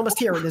is almost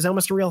here. It is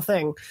almost a real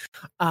thing.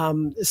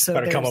 So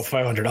better come up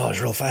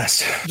 $500 real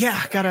fast.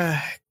 Yeah,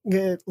 gotta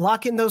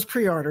lock in those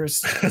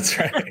pre-orders. That's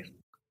right.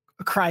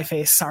 Cry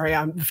face. Sorry,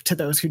 to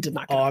those who did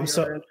not. I am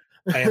sorry.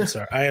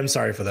 I am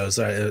sorry for those.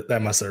 That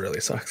must have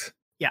really sucked.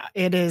 Yeah,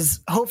 it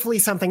is hopefully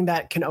something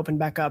that can open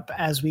back up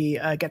as we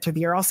get through the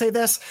year. I'll say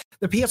this: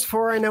 the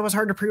PS4 I know was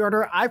hard to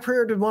pre-order. I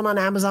pre-ordered one on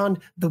Amazon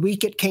the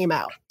week it came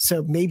out,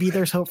 so maybe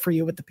there's hope for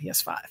you with the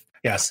PS5.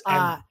 Yes,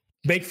 and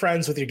make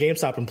friends with your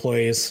GameStop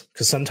employees,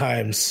 because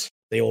sometimes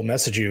they will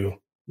message you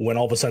when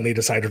all of a sudden they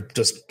decide to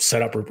just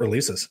set up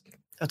releases.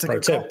 That's a Pro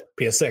good tip. call.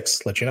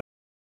 PS6, let you know.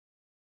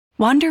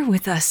 Wander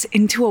with us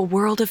into a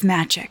world of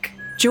magic.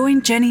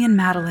 Join Jenny and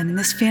Madeline in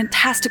this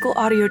fantastical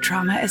audio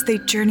drama as they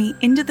journey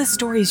into the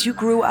stories you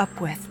grew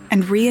up with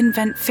and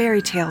reinvent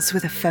fairy tales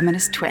with a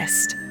feminist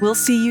twist. We'll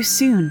see you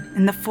soon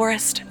in the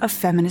forest of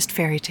feminist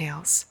fairy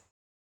tales.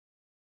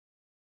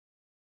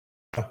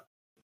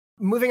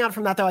 Moving on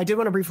from that, though, I did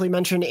want to briefly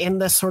mention in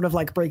this sort of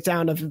like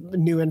breakdown of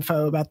new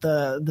info about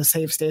the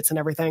save states and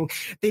everything,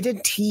 they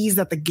did tease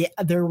that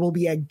there will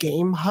be a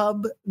game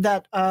hub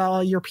that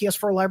your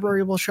PS4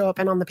 library will show up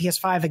in on the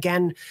PS5.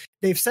 Again,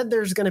 they've said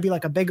there's going to be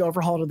like a big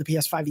overhaul to the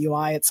PS5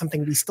 UI. It's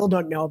something we still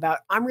don't know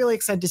about. I'm really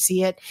excited to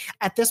see it.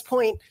 At this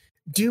point,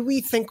 do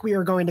we think we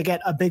are going to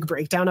get a big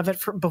breakdown of it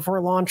before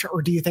launch,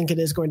 or do you think it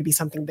is going to be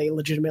something they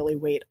legitimately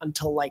wait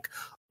until like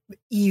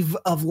eve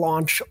of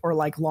launch or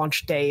like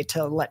launch day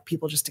to let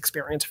people just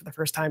experience for the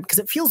first time? Because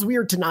it feels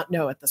weird to not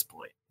know at this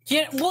point.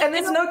 Yeah, well, and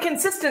there's no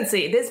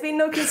consistency. There's been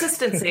no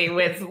consistency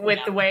with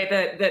the way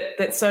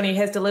that Sony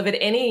has delivered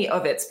any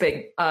of its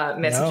big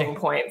messaging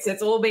points.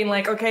 It's all been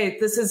like, okay,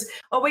 this is,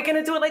 we're going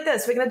to do it like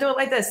this. We're going to do it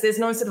like this. There's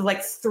no sort of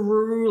like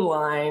through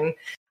line.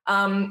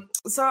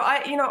 So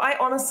I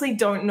honestly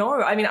don't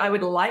know. I mean, I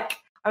would like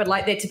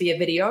there to be a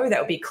video. That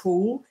would be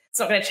cool. It's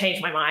not going to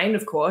change my mind,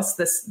 of course,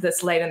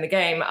 this late in the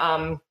game.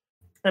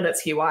 And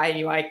its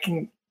UI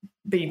can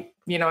be,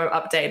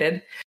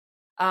 updated.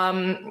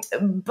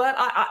 But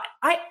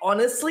I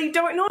honestly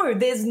don't know.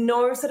 There's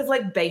no sort of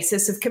like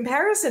basis of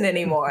comparison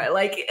anymore.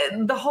 Like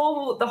the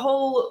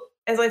whole,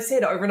 as I've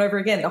said over and over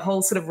again, the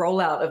whole sort of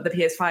rollout of the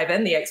PS5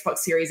 and the Xbox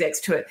Series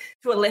X to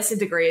a lesser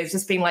degree has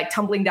just been like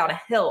tumbling down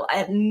a hill. I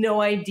have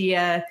no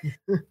idea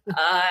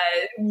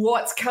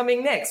what's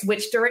coming next,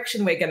 which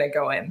direction we're going to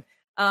go in.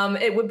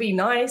 It would be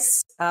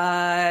nice.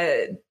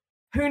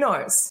 Who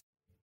knows?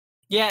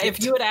 Yeah,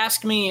 if you had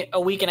asked me a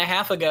week and a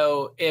half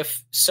ago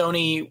if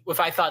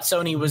I thought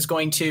Sony was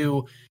going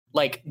to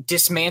like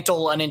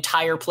dismantle an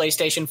entire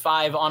PlayStation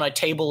 5 on a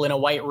table in a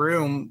white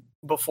room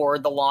before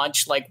the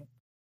launch, like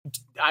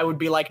I would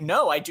be like,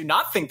 no, I do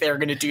not think they're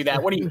going to do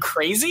that. What are you,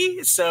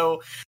 crazy?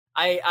 So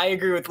I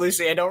agree with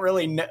Lucy. I don't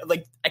really know,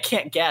 like I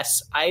can't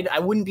guess. I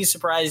wouldn't be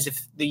surprised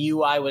if the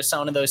UI was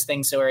one of those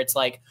things where it's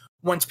like,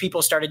 once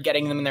people started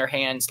getting them in their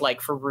hands,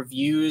 like for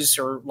reviews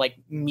or like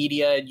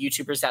media,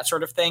 YouTubers, that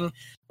sort of thing,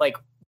 like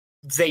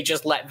they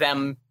just let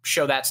them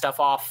show that stuff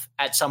off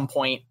at some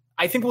point.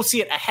 I think we'll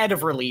see it ahead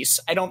of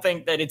release. I don't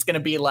think that it's going to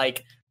be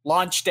like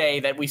launch day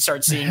that we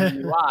start seeing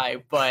the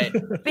UI.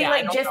 But be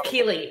like Jeff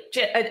Keighley,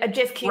 a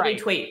Jeff Keighley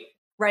tweet,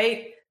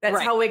 right? That's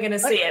how we're going to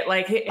see it.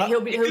 Like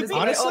he'll be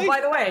honestly,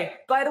 oh,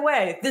 by the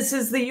way, this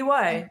is the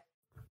UI.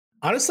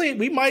 Honestly,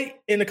 we might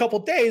in a couple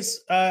of days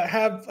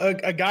have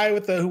a guy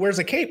who wears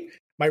a cape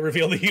might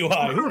reveal the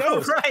UI. Who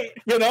knows? Right.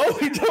 We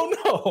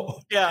don't know.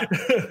 Yeah.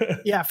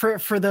 Yeah.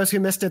 For those who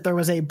missed it, there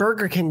was a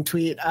Burger King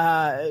tweet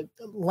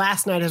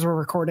last night as we're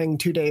recording,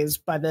 2 days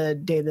by the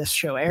day this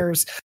show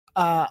airs,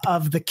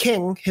 of the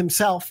king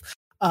himself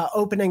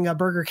opening a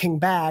Burger King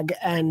bag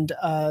and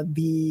a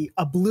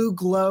blue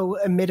glow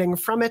emitting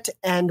from it,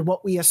 and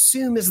what we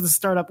assume is the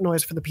startup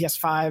noise for the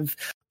PS5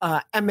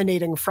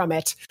 emanating from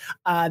it.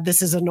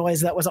 This is a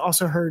noise that was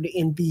also heard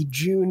in the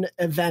June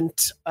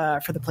event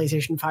for the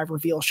PlayStation 5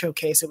 reveal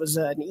showcase. It was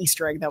an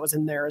Easter egg that was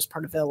in there as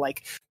part of the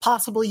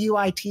possible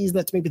UI tease.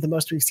 That's maybe the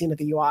most we've seen of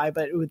the UI,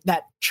 but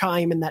that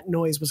chime and that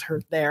noise was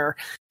heard there.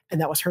 And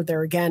that was heard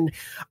there again.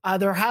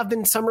 There have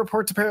been some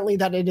reports apparently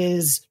that it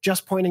is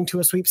just pointing to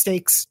a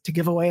sweepstakes to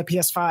give away a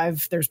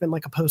PS5. There's been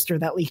a poster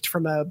that leaked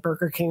from a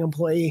Burger King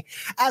employee,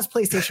 as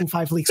PlayStation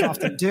 5 leaks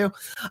often do.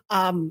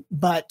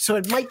 But so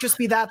it might just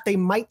be that. They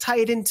might tie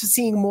it into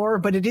seeing more,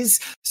 but it is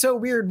so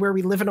weird where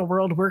we live in a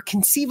world where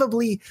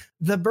conceivably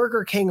the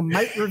Burger King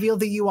might reveal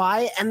the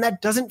UI, and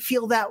that doesn't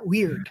feel that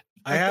weird.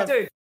 I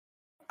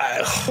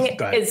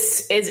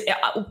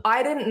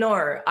didn't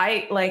know.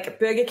 I like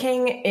Burger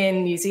King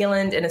in New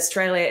Zealand, in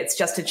Australia, it's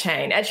just a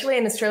chain. Actually,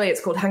 in Australia, it's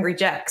called Hungry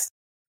Jack's.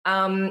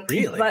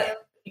 Really?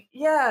 But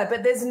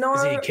there's no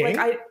Is he a king?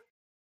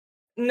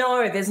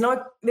 No, there's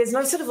no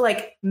sort of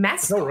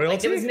mascot. No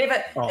royalty? There was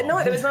never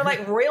there was no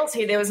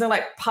royalty. There was no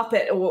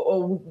puppet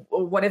or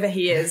whatever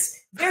he is.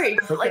 Very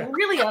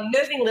really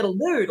unnerving little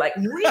dude,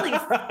 really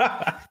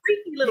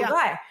creepy little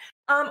guy.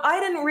 I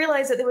didn't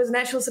realize that there was an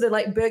actual sort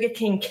of Burger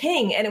King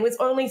king, and it was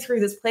only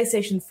through this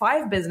PlayStation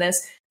 5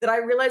 business that I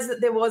realized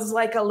that there was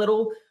a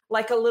little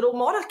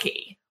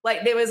monarchy.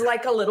 There was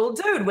a little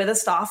dude with a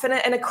staff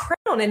and a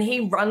crown, and he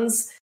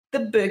runs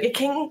the Burger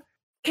King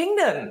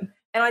kingdom.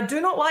 And I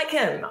do not like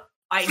him.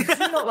 I do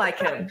not like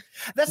him.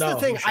 That's the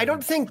thing. I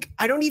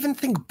don't even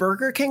think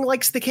Burger King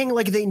likes the king.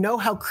 They know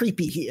how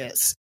creepy he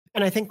is.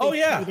 And I think they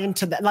played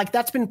into that.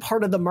 That's been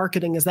part of the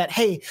marketing is that,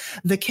 hey,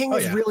 the king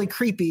is really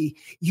creepy.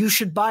 You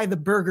should buy the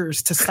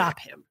burgers to stop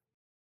him.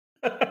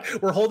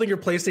 We're holding your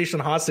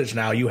PlayStation hostage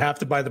now. You have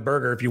to buy the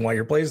burger if you want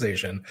your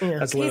PlayStation. Yeah.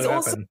 That's what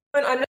happened.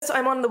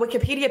 I'm on the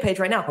Wikipedia page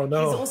right now. Oh,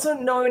 no. He's also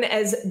known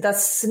as the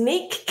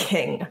Sneak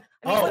King.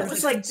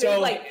 Just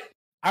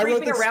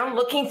creeping around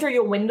looking through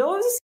your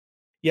windows.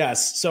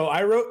 Yes. So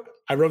I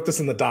wrote this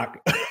in the doc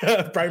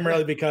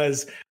primarily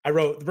because I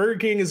wrote Burger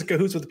King is in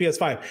cahoots with the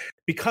PS5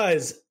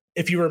 because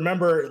if you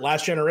remember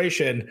last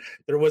generation,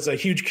 there was a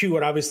huge coup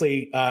and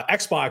obviously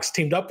Xbox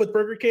teamed up with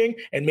Burger King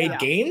and made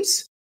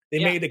games.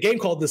 They made a game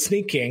called The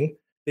Sneak King.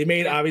 They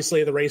made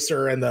obviously the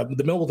Racer and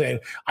the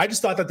Milton. I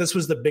just thought that this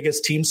was the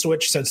biggest team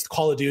switch since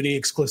Call of Duty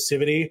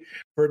exclusivity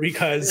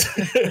because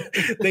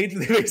they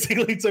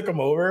basically took them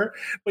over.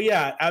 But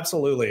yeah,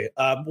 absolutely.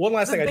 One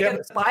last thing.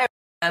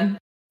 I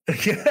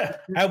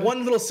have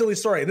one little silly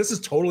story. This is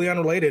totally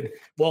unrelated.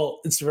 Well,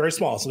 it's very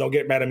small, so don't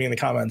get mad at me in the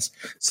comments.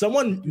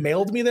 Someone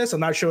mailed me this. I'm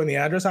not showing the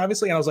address,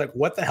 obviously. And I was like,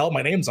 what the hell?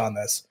 My name's on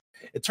this.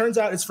 It turns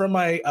out it's from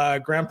my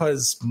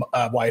grandpa's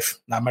wife,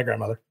 not my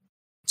grandmother.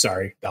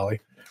 Sorry,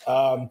 Dolly.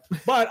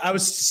 But I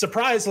was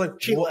surprised.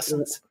 She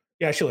listens.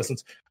 Yeah, she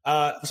listens.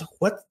 I was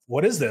like,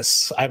 what is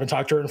this? I haven't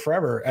talked to her in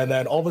forever. And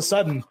then all of a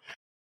sudden,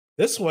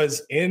 this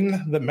was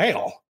in the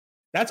mail.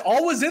 That's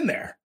all was in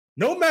there.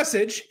 No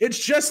message. It's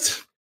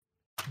just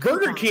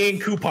Burger King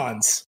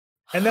coupons.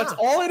 And that's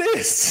all it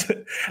is.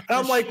 And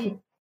I'm like,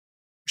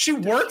 she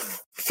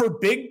worked for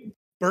Big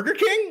Burger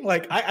King?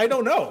 I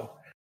don't know.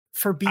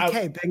 For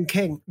BK, Big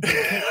King.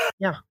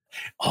 Yeah.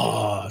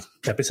 Oh,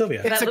 Pepe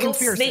Sylvia. It's a little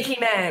sneaky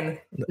man.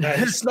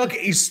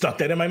 He stuck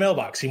that in my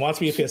mailbox. He wants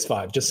me a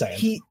PS5. Just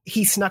saying.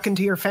 He snuck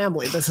into your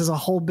family. This is a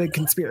whole big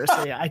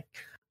conspiracy.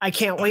 I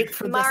can't wait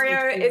for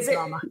Mario, this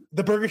drama.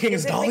 The Burger King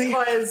is Dolly?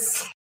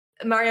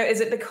 Mario, is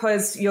it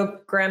because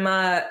your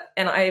grandma,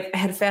 and I've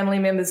had family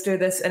members do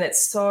this, and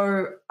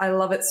I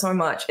love it so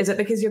much. Is it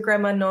because your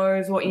grandma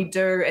knows what you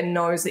do and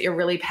knows that you're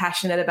really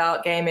passionate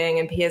about gaming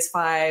and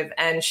PS5,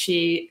 and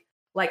she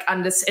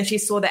and she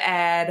saw the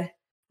ad,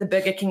 the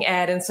Burger King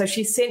ad, and so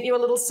she sent you a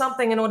little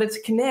something in order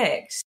to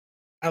connect?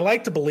 I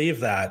like to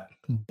believe that,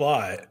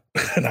 but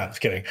no, I'm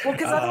just kidding. Well,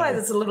 because otherwise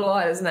it's a little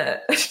odd, isn't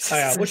it?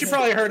 Well, she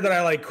probably heard that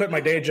I quit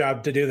my day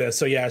job to do this.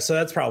 So yeah, so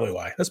that's probably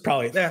why. That's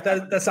probably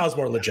that sounds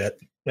more legit.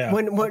 Yeah.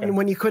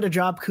 When you quit a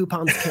job,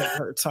 coupons can't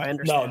hurt. So I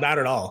understand. No, not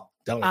at all.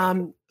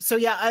 So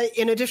yeah,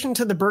 in addition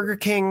to the Burger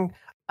King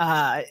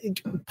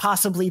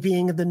possibly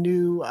being the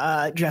new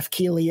Jeff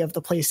Keighley of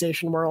the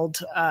PlayStation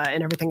world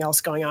and everything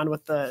else going on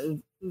with the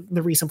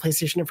recent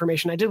PlayStation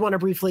information, I did want to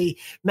briefly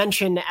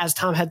mention, as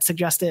Tom had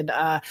suggested,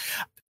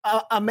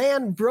 a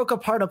man broke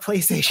apart a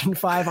PlayStation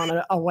 5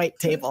 on a white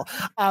table.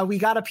 We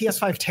got a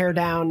PS5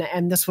 teardown,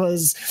 and this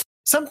was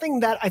something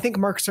that I think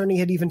Mark Cerny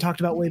had even talked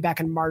about way back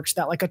in March,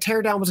 that like a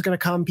teardown was going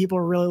to come. People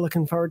were really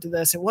looking forward to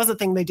this. It was a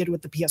thing they did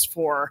with the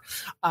PS4.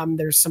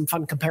 There's some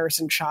fun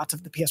comparison shots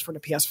of the PS4 to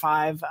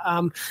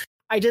PS5.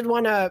 I did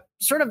want to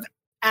sort of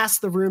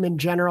ask the room in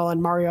general,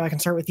 and Mario, I can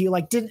start with you.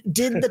 Like, did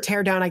the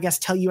teardown, I guess,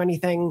 tell you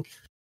anything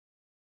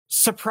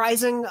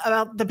surprising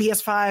about the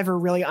PS5 or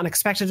really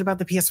unexpected about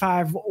the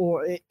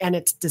PS5 and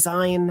its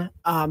design?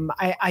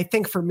 I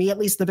think for me, at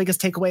least, the biggest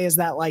takeaway is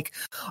that, like,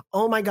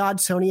 oh my God,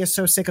 Sony is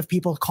so sick of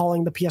people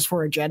calling the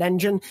PS4 a jet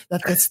engine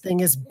that this thing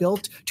is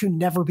built to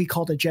never be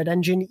called a jet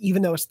engine,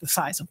 even though it's the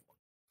size of one.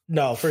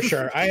 No, for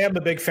sure. I am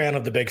a big fan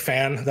of the big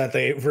fan that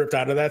they ripped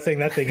out of that thing.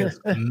 That thing is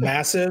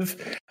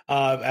massive.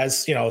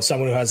 As you know,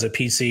 someone who has a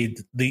PC,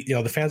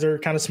 the fans are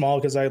kind of small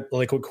because I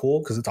like it cool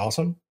because it's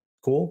awesome,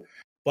 cool.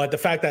 But the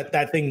fact that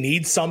that thing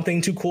needs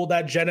something to cool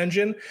that jet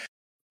engine,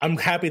 I'm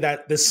happy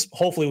that this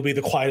hopefully will be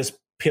the quietest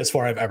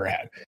PS4 I've ever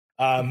had.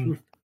 I'll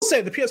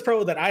say the PS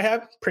Pro that I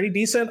have, pretty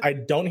decent. I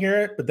don't hear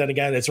it, but then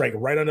again, it's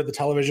right under the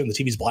television. The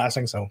TV's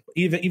blasting, so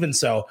even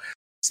so,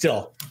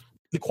 still,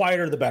 the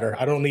quieter the better.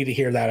 I don't need to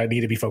hear that. I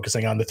need to be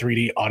focusing on the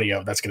 3D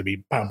audio that's going to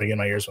be pounding in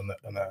my ears on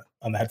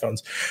the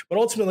headphones. But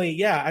ultimately,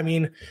 yeah, I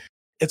mean,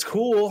 it's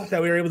cool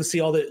that we were able to see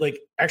all the like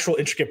actual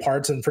intricate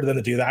parts and for them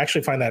to do that. I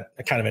actually find that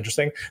kind of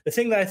interesting. The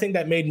thing that I think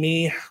that made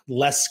me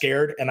less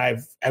scared, and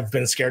I've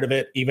been scared of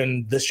it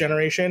even this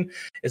generation,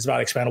 is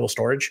about expandable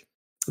storage.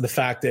 The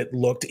fact it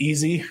looked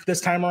easy this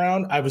time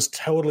around, I was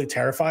totally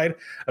terrified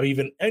of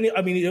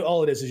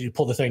all it is you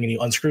pull the thing and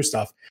you unscrew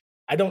stuff.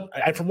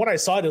 From what I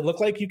saw, it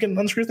looked like you can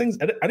unscrew things.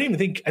 I didn't even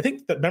think, I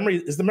think that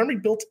the memory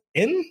built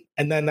in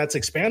and then that's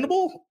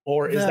expandable,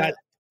 or is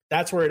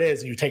that's where it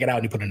is, and you take it out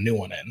and you put a new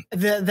one in?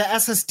 The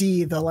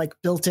SSD, the like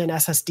built-in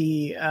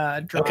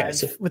SSD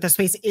drive with the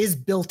space is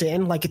built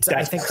in, like it's,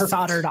 I think,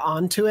 soldered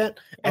onto it,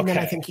 and then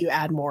I think you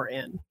add more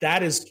in.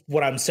 That is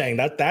what I'm saying.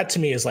 That to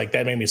me is like,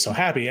 that made me so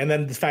happy. And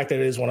then the fact that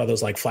it is one of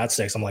those like flat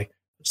sticks, I'm like,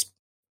 just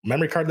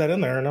memory card that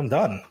in there and I'm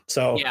done.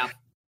 So yeah.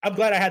 I'm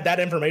glad I had that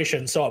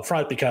information so up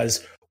front,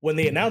 because when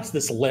they announced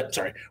this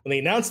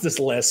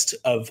list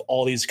of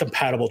all these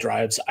compatible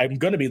drives, I'm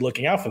going to be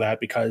looking out for that,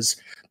 because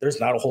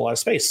there's not a whole lot of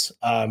space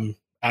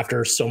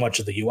after so much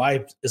of the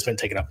UI has been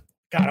taken up.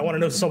 God, I want to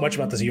know so much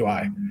about this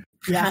UI.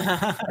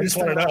 Yeah, I just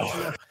want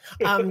to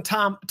know.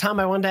 Tom,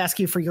 I wanted to ask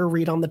you for your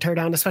read on the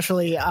teardown,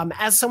 especially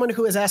as someone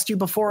who has asked you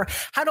before,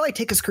 how do I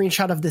take a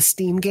screenshot of this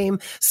Steam game?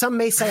 Some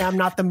may say I'm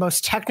not the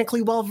most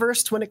technically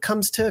well-versed when it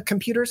comes to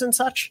computers and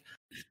such.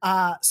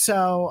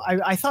 So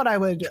I thought I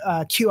would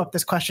queue up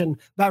this question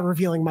by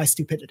revealing my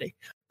stupidity,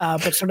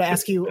 but sort of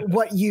ask you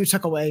what you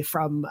took away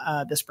from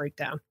this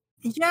breakdown.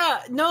 Yeah,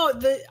 no,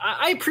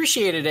 I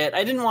appreciated it.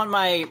 I didn't want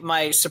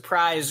my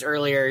surprise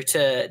earlier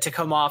to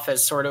come off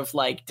as sort of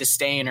like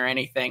disdain or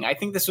anything. I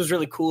think this was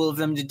really cool of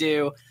them to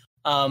do.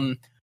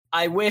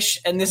 I wish,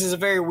 and this is a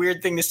very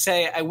weird thing to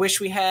say, I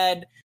wish we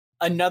had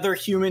another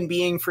human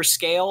being for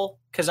scale,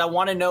 because I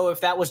want to know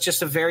if that was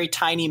just a very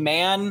tiny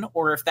man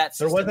or if that's...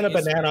 There wasn't a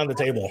banana on the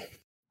table.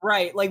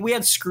 Right. Like, we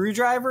had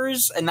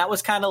screwdrivers, and that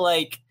was kind of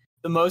like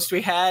the most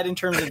we had in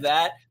terms of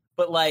that.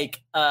 But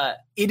like,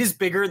 it is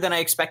bigger than I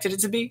expected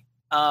it to be.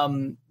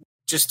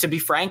 Just to be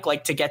frank,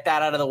 like, to get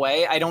that out of the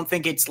way, I don't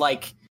think it's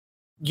like,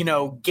 you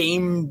know,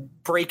 game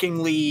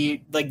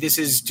breakingly, like this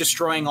is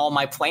destroying all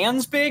my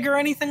plans big or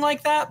anything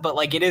like that. But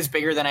like, it is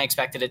bigger than I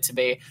expected it to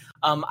be.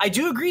 I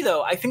do agree,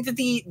 though. I think that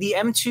the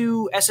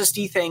M2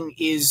 SSD thing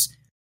is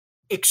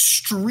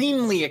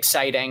extremely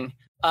exciting.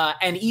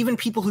 And even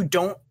people who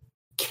don't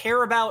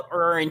care about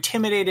or are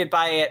intimidated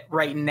by it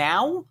right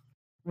now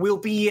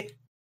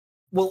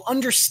will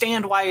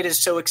understand why it is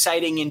so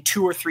exciting in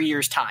 2 or 3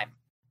 years' time.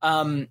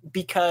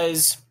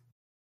 Because,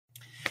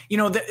 you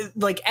know,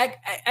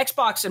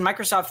 Xbox and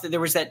Microsoft, there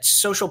was that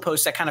social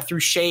post that kind of threw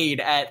shade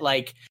at,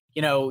 like,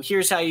 you know,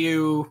 here's how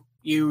you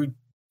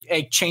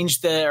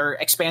change or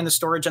expand the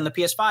storage on the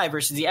PS5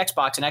 versus the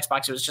Xbox. And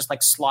Xbox, it was just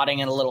like slotting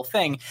in a little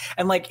thing.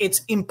 And like,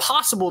 it's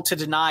impossible to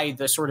deny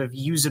the sort of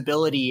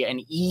usability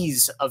and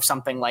ease of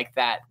something like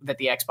that the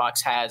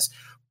Xbox has.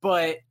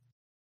 But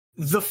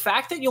the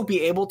fact that you'll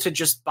be able to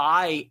just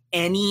buy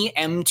any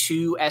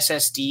M2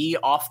 SSD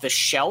off the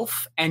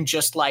shelf and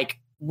just like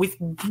with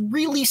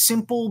really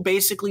simple,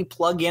 basically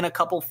plug in a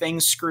couple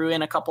things, screw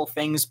in a couple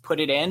things,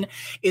 put it in,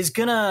 is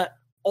going to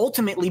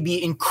ultimately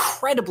be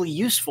incredibly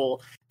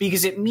useful,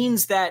 because it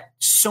means that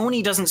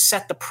Sony doesn't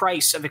set the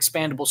price of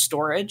expandable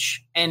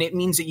storage, and it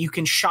means that you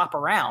can shop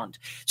around.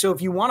 So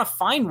if you want to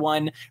find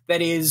one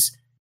that is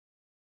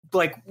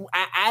like,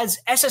 as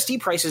SSD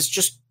prices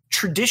just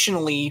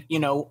traditionally, you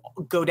know,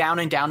 go down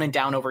and down and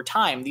down over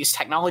time, these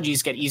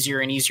technologies get easier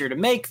and easier to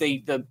make.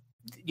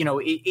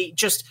 It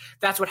just,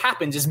 that's what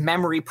happens, is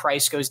memory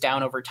price goes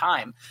down over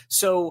time.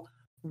 So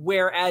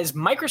whereas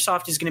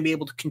Microsoft is going to be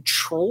able to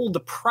control the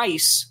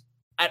price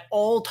at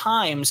all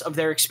times of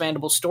their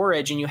expandable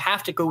storage, and you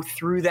have to go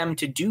through them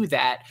to do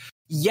that.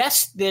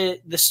 Yes, the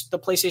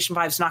PlayStation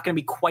 5 is not going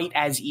to be quite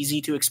as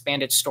easy to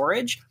expand its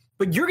storage,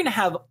 but you're going to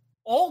have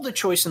all the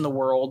choice in the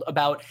world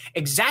about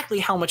exactly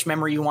how much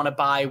memory you want to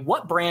buy,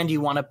 what brand you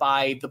want to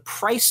buy, the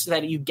price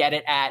that you get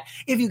it at,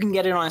 if you can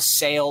get it on a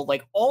sale,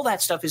 like all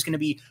that stuff is going to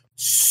be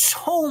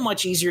so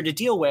much easier to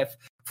deal with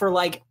for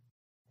like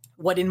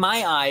what in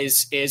my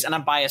eyes is, and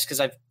I'm biased because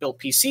I've built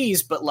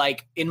PCs, but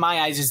like in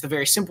my eyes is the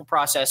very simple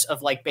process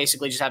of like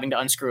basically just having to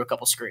unscrew a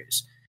couple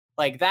screws.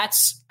 Like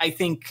that's, I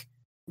think,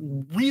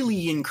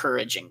 really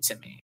encouraging to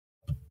me.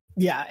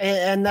 Yeah,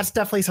 and that's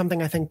definitely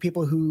something I think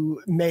people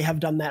who may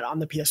have done that on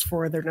the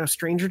PS4, they're no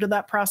stranger to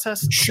that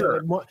process.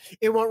 Sure. So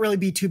it won't really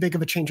be too big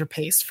of a change of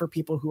pace for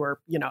people who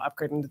are,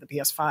 upgrading to the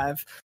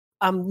PS5.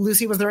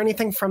 Lucy, was there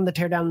anything from the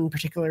teardown in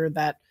particular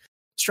that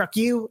struck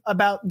you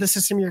about the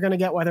system you're going to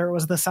get, whether it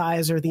was the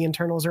size or the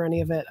internals or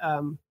any of it?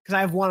 Because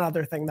I have one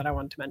other thing that I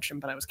wanted to mention,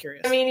 but I was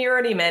curious. I mean, you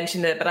already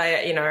mentioned it, but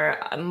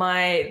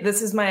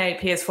this is my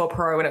PS4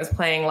 Pro. When it was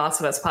playing Last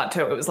of Us Part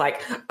 2, it was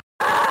like,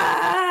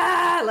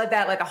 like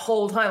that, like the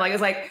whole time. Like,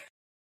 it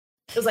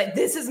was like,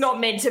 this is not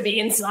meant to be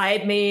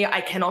inside me.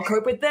 I cannot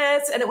cope with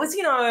this. And it was,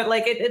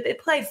 like it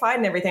played fine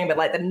and everything, but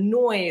like the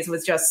noise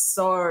was just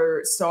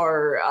so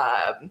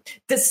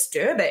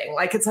disturbing.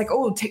 Like, it's like,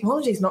 oh,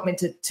 technology is not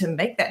meant to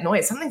make that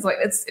noise. Something's like,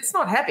 it's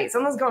not happy.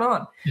 Something's going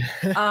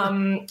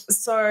on.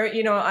 So,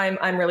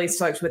 I'm really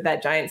stoked with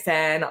that giant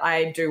fan.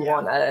 I do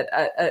want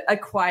a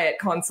quiet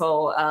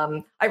console.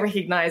 I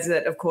recognize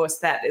that, of course,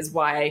 that is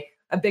why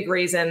a big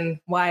reason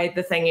why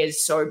the thing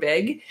is so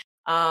big.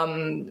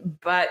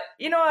 But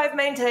I've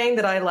maintained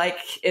that I like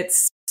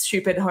its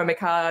stupid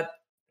Homicar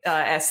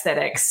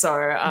aesthetics. So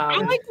I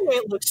like the way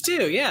it looks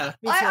too. Yeah,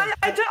 I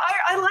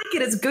like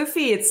it. It's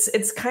goofy.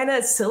 It's kind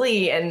of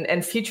silly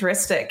and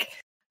futuristic.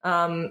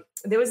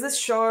 There was this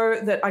show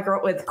that I grew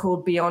up with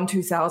called Beyond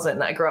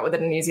 2000. I grew up with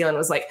it in New Zealand. It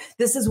was like,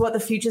 this is what the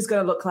future's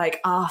going to look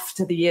like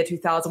after the year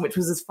 2000, which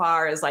was as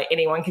far as like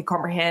anyone could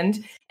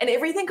comprehend. And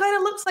everything kind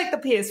of looks like the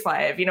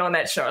PS5, on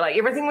that show. Like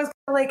everything was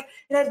like,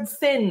 it had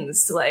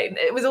fins. Like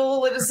it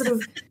was sort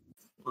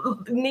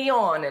of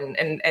neon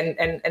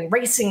and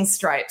racing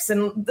stripes.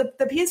 And the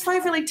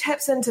PS5 really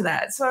taps into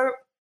that. So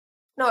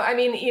no, I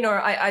mean,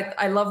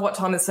 I love what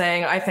Tom is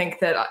saying. I think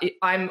that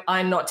I'm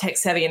not tech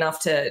savvy enough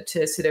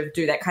to sort of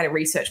do that kind of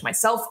research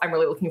myself. I'm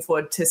really looking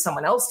forward to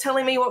someone else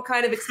telling me what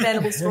kind of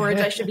expandable storage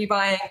I should be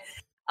buying.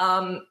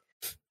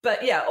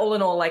 But yeah, all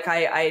in all, like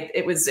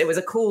it was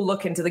a cool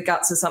look into the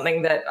guts of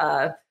something that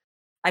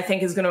I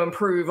think is going to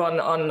improve on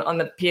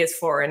the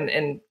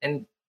PS4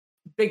 in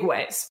big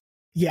ways.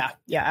 Yeah,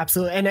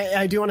 absolutely. And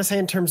I do want to say,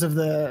 in terms of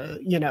the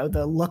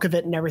the look of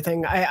it and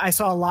everything, I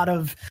saw a lot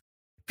of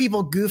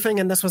people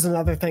goofing, and this was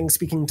another thing,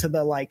 speaking to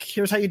the like,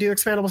 here's how you do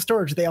expandable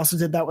storage. They also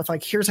did that with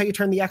like, here's how you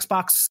turn the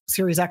Xbox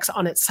Series X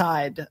on its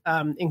side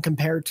in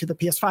compared to the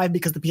PS5,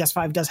 because the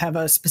PS5 does have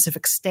a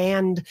specific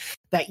stand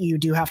that you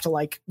do have to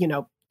like,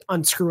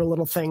 unscrew a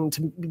little thing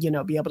to,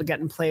 be able to get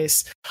in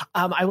place.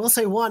 I will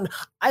say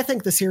I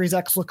think the Series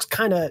X looks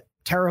kind of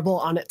terrible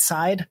on its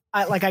side.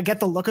 I get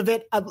the look of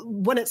it.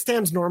 When it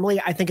stands normally,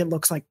 I think it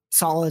looks like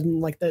solid,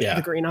 and like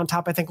the green on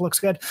top I think looks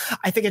good.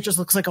 I think it just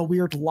looks like a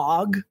weird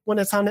log when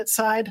it's on its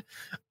side,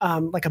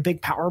 like a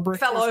big power brick.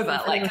 Fell over.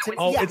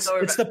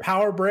 It's the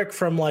power brick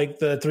from like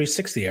the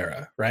 360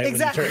 era, right?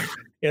 Exactly.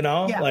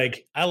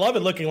 Like I love it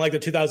looking like the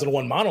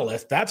 2001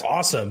 monolith. That's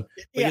awesome.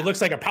 But it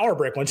looks like a power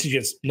brick once you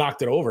just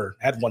knocked it over.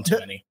 Had one too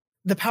many.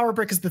 The power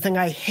brick is the thing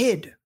I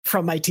hid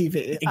from my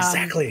TV.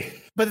 Exactly.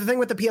 But the thing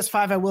with the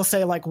PS5, I will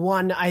say, like,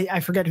 I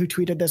forget who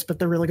tweeted this, but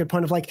the really good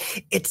point of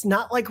like, it's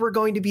not like we're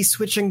going to be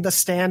switching the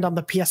stand on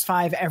the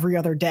PS5 every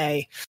other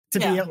day to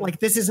be like,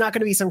 this is not going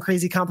to be some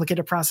crazy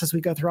complicated process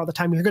we go through all the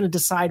time. You're going to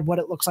decide what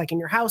it looks like in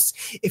your house.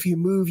 If you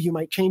move, you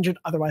might change it.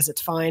 Otherwise,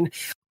 it's fine.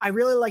 I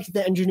really liked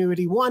the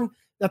ingenuity,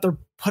 that they're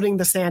putting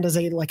the stand as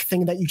a like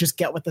thing that you just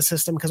get with the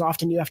system, because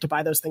often you have to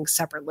buy those things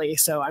separately.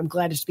 So I'm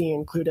glad it's being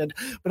included,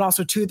 but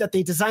also too that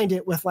they designed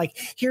it with like,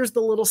 here's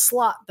the little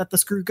slot that the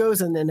screw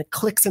goes in and it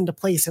clicks into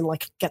place and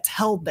like gets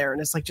held there.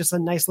 And it's like just a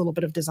nice little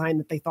bit of design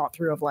that they thought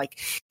through of like,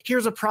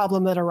 here's a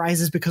problem that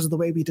arises because of the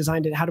way we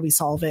designed it. How do we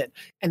solve it?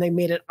 And they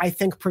made it, I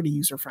think, pretty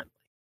user friendly.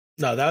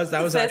 No,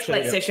 that was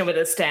actually PlayStation with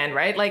a stand,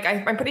 right? Like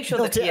I'm pretty sure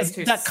that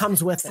PS2 that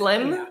comes with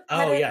Slim it.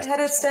 had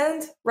a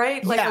stand,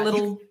 right? Like a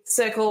little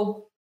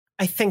circle.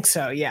 I think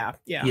so. Yeah.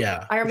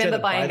 I remember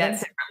buying that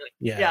separately.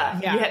 Yeah.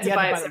 You had to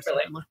buy it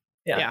separately.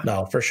 Yeah.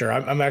 No, for sure.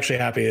 I'm actually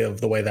happy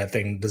of the way that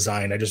thing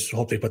designed. I just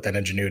hope they put that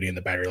ingenuity in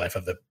the battery life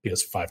of the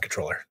PS5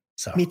 controller.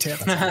 So me too.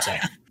 That's what I'm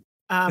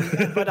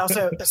saying. But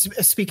also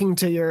speaking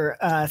to your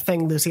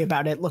thing, Lucy,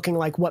 about it looking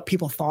like what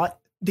people thought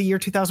the year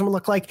 2000 would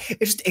look like,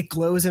 it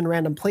glows in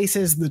random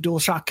places. The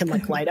DualShock can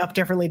like light up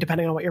differently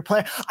depending on what you're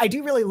playing. I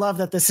do really love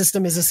that the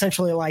system is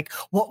essentially like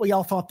what we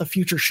all thought the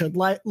future should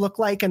look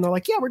like, and they're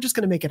like, yeah, we're just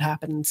going to make it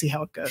happen and see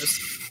how it goes.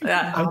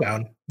 Yeah, I'm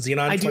down.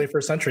 Xenon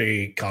 21st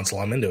Century console.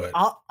 I'm into it.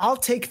 I'll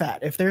take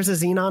that. If there's a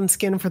Xenon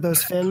skin for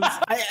those fins,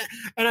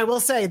 I will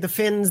say the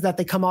fins that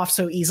they come off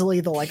so easily,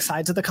 the like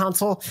sides of the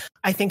console,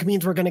 I think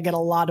means we're going to get a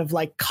lot of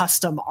like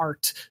custom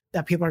art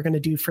that people are going to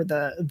do for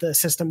the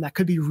system that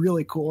could be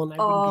really cool. And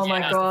oh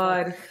my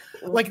God.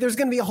 Like there's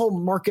going to be a whole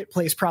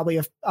marketplace probably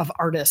of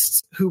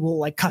artists who will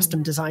like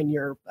custom design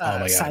your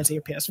size of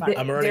your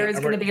PS5. There is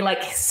going to be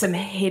like some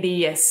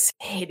hideous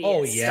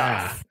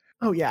stuff.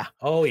 Oh yeah.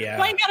 Why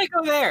you gotta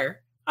go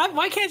there?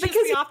 Why can't you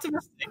just be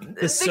optimistic?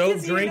 The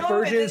soap drink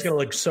version is gonna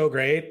look so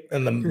great,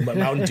 and the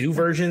Mountain Dew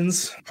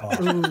versions.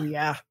 Oh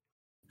yeah.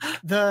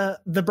 The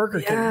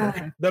Burger King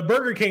version. The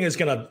Burger King is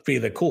gonna be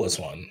the coolest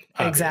one.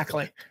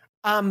 Exactly.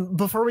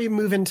 Before we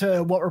move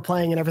into what we're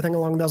playing and everything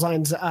along those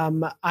lines,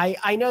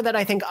 I know that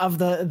I think of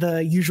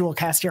the usual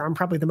cast here, I'm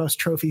probably the most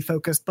trophy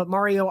focused, but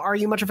Mario, are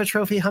you much of a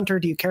trophy hunter?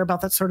 Do you care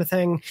about that sort of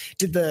thing?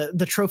 Did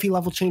the trophy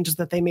level changes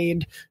that they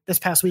made this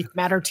past week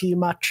matter to you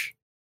much?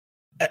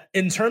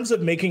 In terms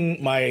of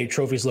making my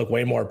trophies look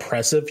way more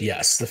impressive,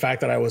 yes. The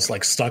fact that I was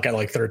like stuck at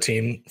like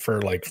 13 for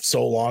like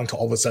so long to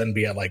all of a sudden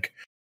be at like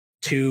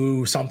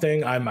 2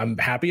 something, I'm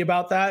happy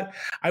about that.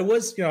 I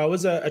was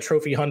a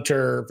trophy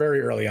hunter very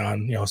early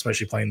on,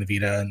 especially playing the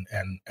Vita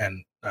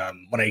and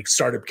when I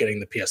started getting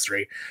the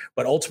PS3.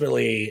 But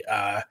ultimately,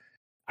 I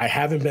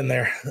haven't been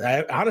there.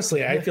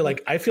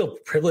 I feel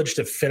privileged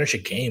to finish a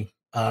game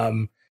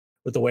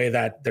with the way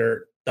that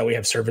we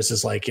have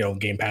services like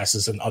Game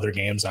Passes and other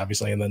games,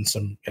 obviously, and then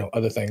some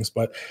other things.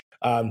 But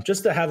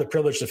just to have the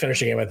privilege to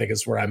finish a game, I think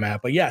is where I'm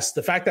at. But yes,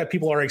 the fact that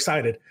people are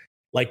excited,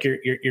 like your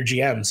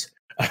GMs.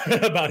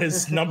 About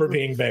his number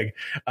being big.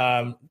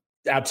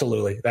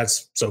 Absolutely.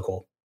 That's so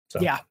cool. So.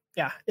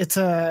 Yeah. It's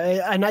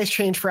a nice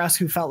change for us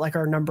who felt like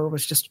our number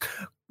was just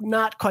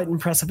not quite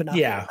impressive enough.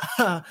 Yeah.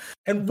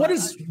 And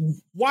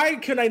why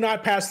can I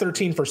not pass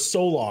 13 for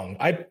so long?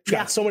 I've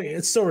got so many,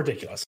 it's so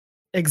ridiculous.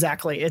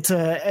 Exactly. It's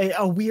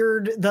a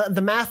weird,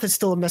 the math is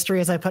still a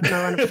mystery, as I put in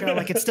our run-up show.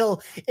 Like it's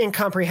still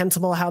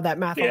incomprehensible how that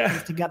math all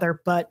comes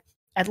together, but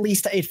at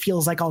least it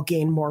feels like I'll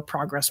gain more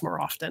progress more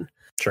often.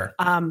 Sure.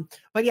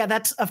 But yeah,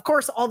 that's of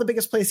course all the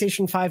biggest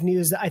PlayStation 5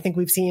 news that I think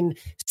we've seen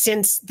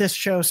since this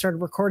show started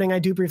recording. I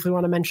do briefly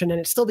want to mention, and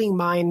it's still being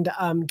mined.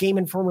 Game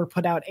Informer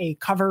put out a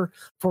cover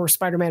for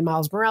Spider-Man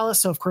Miles Morales.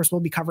 So of course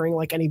we'll be covering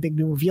like any big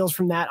new reveals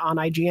from that on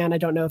IGN. I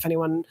don't know if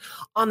anyone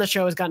on the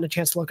show has gotten a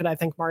chance to look at it. I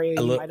think Mario,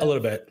 a little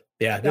bit.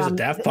 Yeah, there's a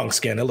Daft Punk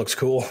skin. It looks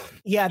cool.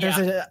 Yeah, there's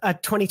a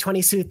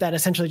 2020 suit that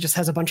essentially just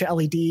has a bunch of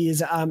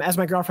LEDs. As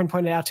my girlfriend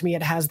pointed out to me,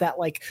 it has that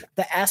like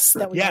the S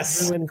that we got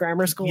through in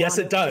grammar school. Yes,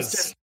 it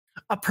does.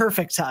 A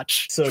perfect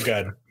touch. So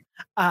good.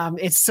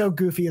 It's so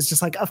goofy. It's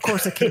just like, of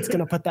course, a kid's going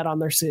to put that on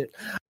their suit.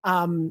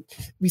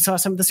 We saw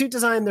some of the suit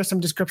design. There's some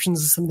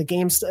descriptions of some of the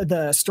games,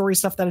 the story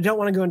stuff that I don't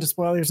want to go into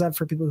spoilers of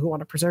for people who want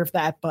to preserve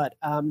that. But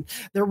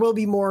there will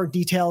be more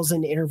details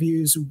and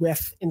interviews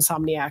with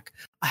Insomniac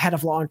ahead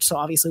of launch. So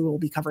obviously we'll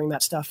be covering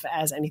that stuff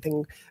as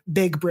anything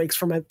big breaks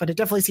from it. But it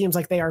definitely seems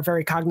like they are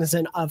very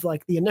cognizant of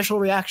like the initial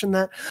reaction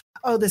that,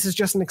 oh, this is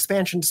just an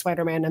expansion to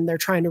Spider-Man. And they're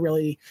trying to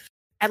really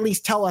at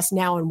least tell us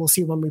now, and we'll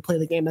see when we play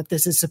the game, that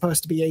this is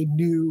supposed to be a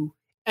new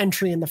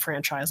entry in the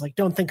franchise. Like,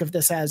 don't think of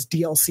this as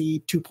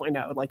DLC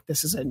 2.0. Like,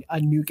 this is a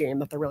new game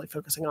that they're really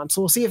focusing on. So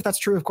we'll see if that's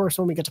true, of course,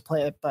 when we get to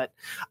play it. But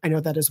I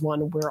know that is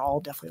one we're all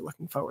definitely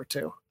looking forward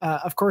to.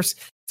 Of course,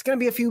 it's going to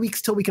be a few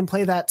weeks till we can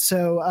play that.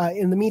 So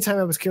in the meantime,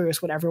 I was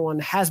curious what everyone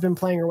has been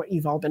playing or what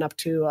you've all been up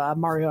to.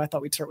 Mario, I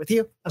thought we'd start with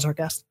you as our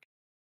guest.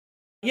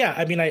 Yeah,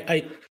 I mean,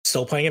 I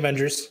still playing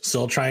Avengers,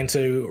 still trying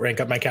to rank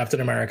up my Captain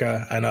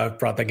America. I know I've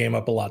brought that game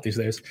up a lot these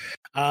days.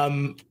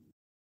 I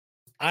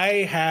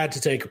had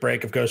to take a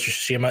break of Ghost of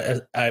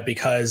Tsushima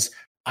because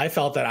I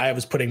felt that I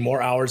was putting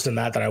more hours in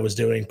that than I was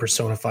doing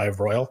Persona 5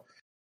 Royal,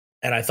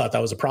 and I thought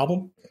that was a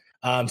problem.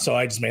 So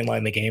I just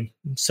mainlined the game.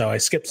 So I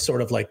skipped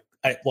sort of like,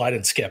 I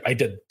didn't skip. I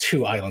did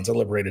 2 islands. I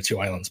liberated 2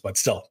 islands, but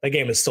still, the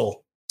game is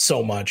still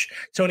so much.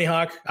 Tony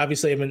Hawk,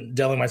 obviously, I've been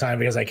dealing my time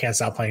because I can't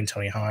stop playing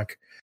Tony Hawk.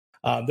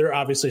 There are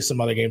obviously some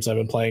other games I've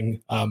been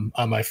playing on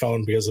my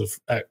phone because of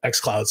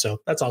xCloud, so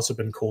that's also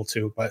been cool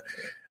too. But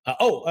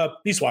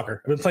Peace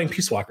Walker. I've been playing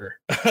Peace Walker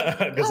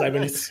because I've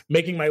been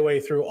making my way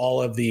through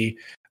all of the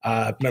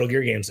Metal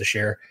Gear games this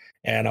year,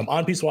 and I'm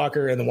on Peace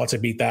Walker. And then once I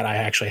beat that, I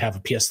actually have a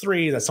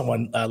PS3 that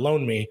someone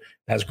loaned me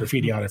that has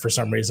graffiti on it for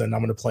some reason.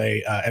 I'm going to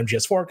play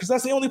MGS4 because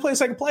that's the only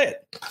place I can play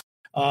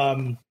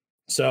it.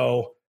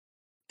 So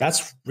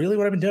that's really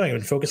what I've been doing. I've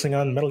been focusing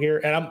on Metal Gear,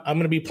 and I'm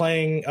going to be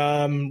playing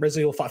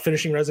Resident Evil 5,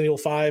 finishing Resident Evil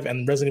 5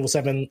 and Resident Evil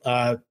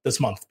 7 this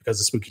month because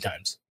of spooky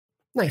times.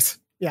 Nice.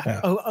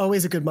 Yeah.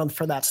 Always a good month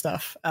for that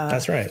stuff.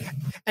 That's right.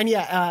 And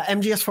yeah,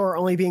 MGS4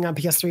 only being on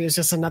PS3 is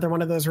just another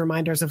one of those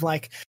reminders of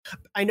like,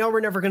 I know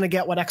we're never going to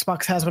get what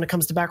Xbox has when it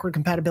comes to backward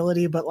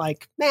compatibility, but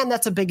like, man,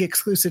 that's a big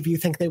exclusive you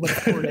think they would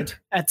have ported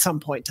at some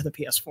point to the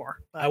PS4.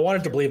 I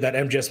wanted to believe that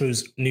MGS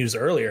moves news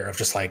earlier of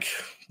just like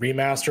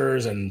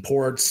remasters and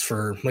ports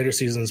for later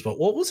seasons, but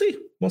we'll see.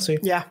 We'll see.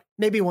 Yeah,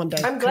 maybe one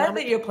day. I'm glad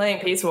that you're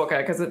playing Peace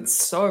Walker because it's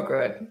so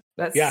good.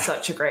 That's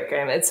such a great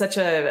game. It's such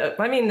a,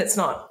 I mean, it's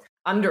not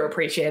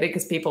underappreciated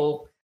because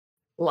people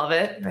Love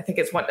it. I think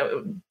it's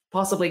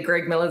possibly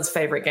Greg Miller's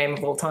favorite game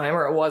of all time,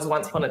 or it was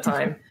once upon a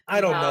time. I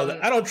don't know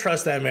that. I don't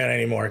trust that man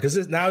anymore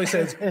because now he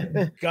says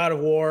God of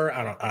War.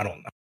 I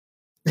don't know.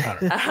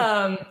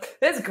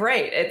 That's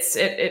great.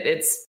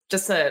 It's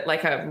just that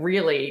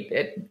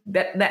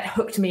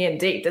hooked me in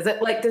deep. Does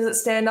it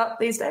stand up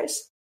these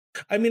days?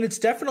 I mean, it's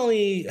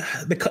definitely,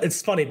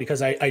 it's funny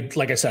because I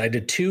like I said, I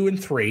did 2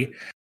 and 3,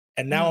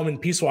 and now I'm in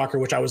Peace Walker,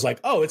 which I was like,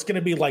 oh, it's going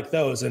to be like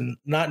those, and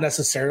not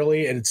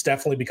necessarily. And it's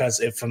definitely because,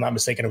 if I'm not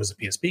mistaken, it was a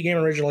PSP game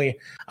originally.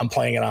 I'm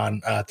playing it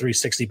on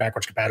 360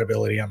 backwards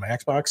compatibility on my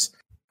Xbox,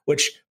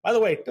 which, by the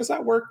way, does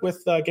not work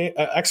with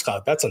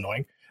xCloud. That's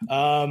annoying.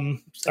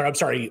 Or I'm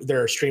sorry,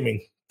 their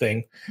streaming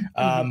thing.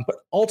 But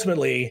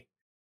ultimately,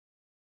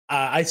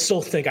 I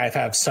still think I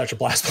have such a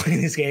blast playing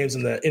these games,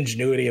 and the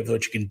ingenuity of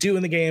what you can do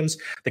in the games,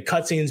 the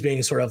cutscenes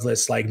being sort of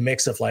this like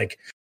mix of like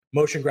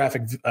motion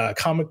graphic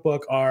comic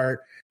book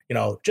art,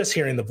 just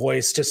hearing the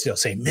voice, just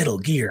say Metal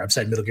Gear. I've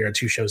said Metal Gear on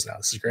 2 shows now.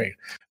 This is great.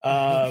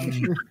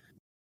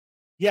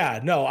 Yeah,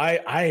 no,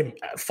 I'm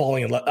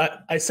falling in love.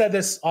 I said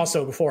this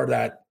also before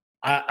that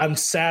I'm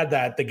sad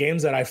that the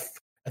games that I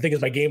think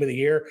is my game of the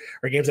year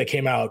are games that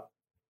came out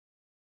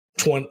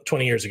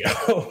 20 years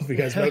ago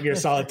because Metal Gear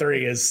Solid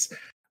 3 is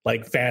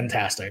like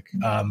fantastic.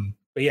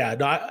 But yeah,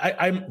 no,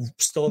 I'm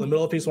still in the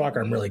middle of Peace Walker.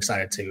 I'm really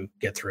excited to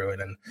get through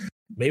it, and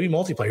maybe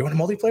multiplayer. You want a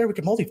multiplayer? We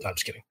can multiplayer. I'm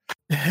just kidding.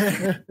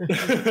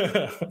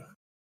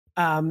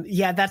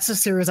 Yeah, that's a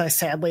series I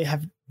sadly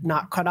have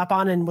not caught up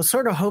on, and was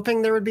sort of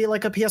hoping there would be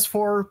like a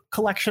PS4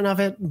 collection of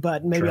it,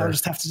 but maybe I'll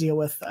just have to deal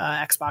with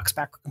Xbox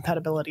backward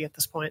compatibility at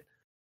this point.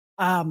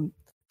 Tom,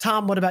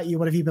 what about you?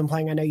 What have you been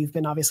playing? I know you've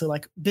been obviously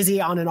like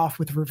busy on and off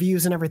with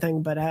reviews and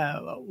everything, but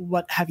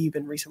what have you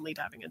been recently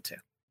diving into?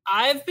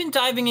 I've been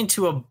diving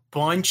into a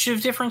bunch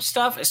of different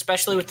stuff,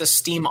 especially with the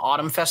Steam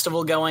Autumn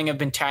Festival going. I've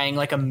been trying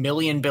like a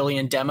million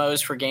billion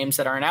demos for games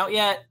that aren't out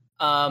yet.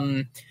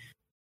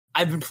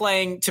 I've been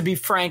playing, to be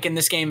frank, and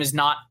this game is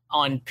not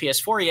on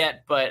PS4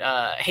 yet, but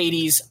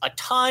Hades a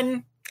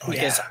ton.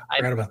 Because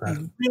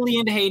I'm really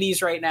into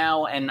Hades right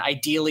now, and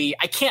ideally,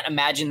 I can't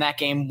imagine that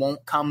game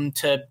won't come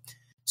to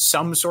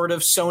some sort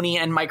of Sony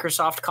and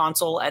Microsoft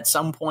console at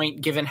some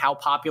point, given how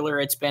popular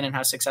it's been and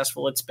how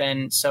successful it's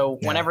been. So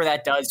whenever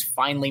that does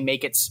finally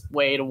make its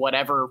way to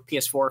whatever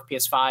PS4,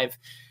 PS5,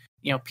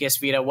 PS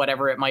Vita,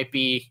 whatever it might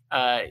be,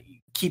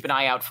 keep an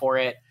eye out for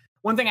it.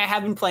 One thing I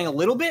have been playing a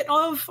little bit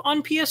of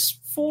on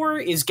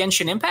PS4 is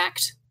Genshin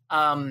Impact.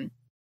 I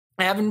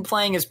haven't been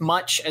playing as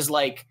much as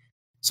like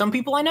some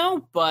people I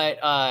know, but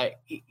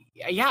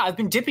yeah, I've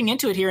been dipping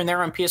into it here and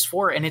there on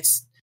PS4, and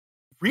it's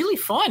really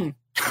fun.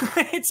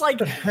 It's like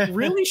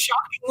really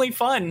shockingly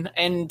fun,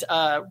 and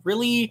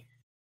really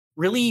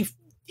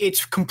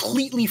it's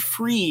completely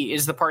free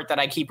is the part that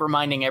I keep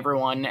reminding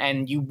everyone,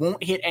 and you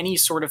won't hit any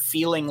sort of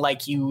feeling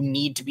like you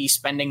need to be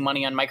spending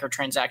money on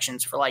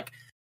microtransactions for like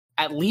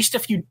at least a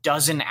few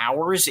dozen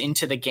hours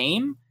into the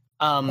game.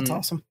 That's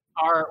awesome.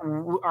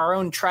 Our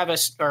own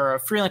Travis, or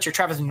freelancer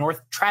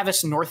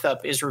Travis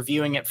Northup, is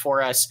reviewing it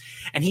for us,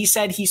 and he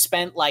said he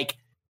spent like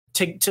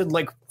to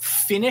like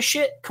finish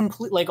it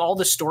complete, like all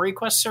the story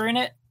quests are in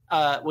it,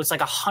 was like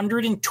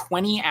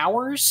 120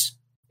 hours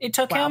it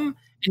took him,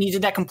 and he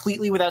did that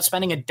completely without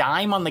spending a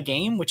dime on the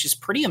game, which is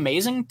pretty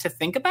amazing to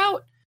think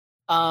about.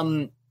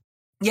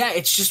 Yeah,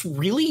 it's just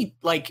really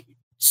like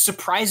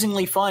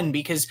surprisingly fun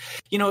because,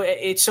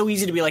 it's so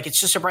easy to be like, it's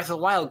just a Breath of the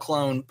Wild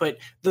clone. But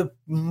the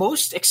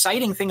most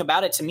exciting thing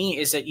about it to me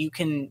is that you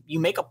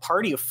make a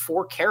party of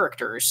 4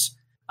 characters.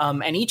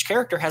 And each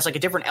character has like a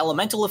different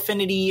elemental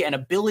affinity and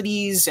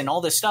abilities and all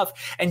this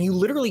stuff. And you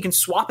literally can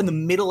swap in the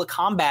middle of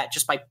combat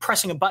just by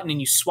pressing a button, and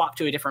you swap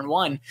to a different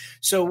one.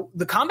 So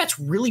the combat's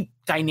really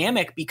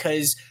dynamic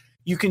because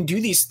you can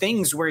do these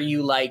things where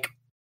you like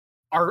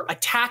are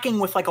attacking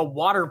with like a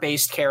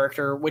water-based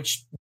character,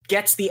 which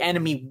gets the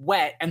enemy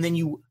wet, and then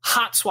you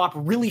hot swap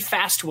really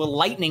fast to a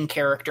lightning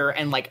character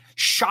and like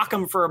shock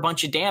them for a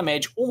bunch of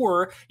damage,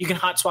 or you can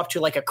hot swap to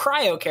like a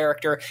cryo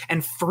character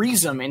and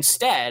freeze them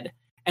instead.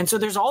 And so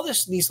there's all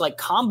these like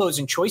combos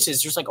and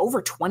choices. There's like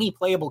over 20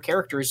 playable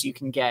characters you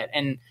can get,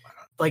 and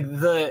like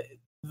the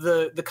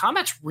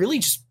combat's really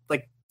just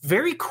like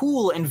very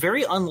cool and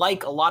very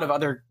unlike a lot of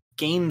other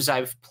games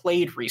I've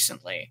played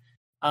recently.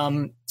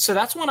 So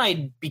that's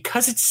one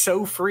because it's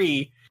so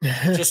free,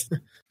 just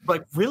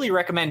like really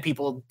recommend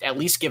people at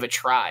least give a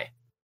try.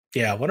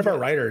 Yeah, one of our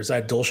writers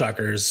at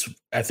DualShockers,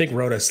 I think,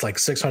 wrote us like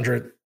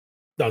 6,000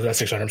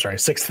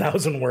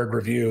 word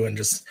review, and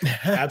just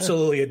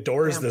absolutely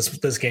adores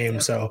this game.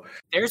 So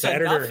there's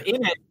enough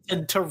in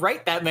it to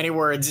write that many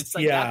words. It's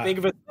like that big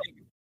of a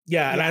thing.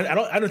 Yeah, and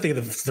I don't think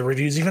the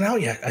review's even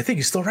out yet. I think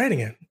he's still writing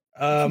it.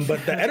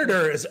 But the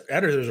editors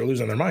are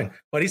losing their mind.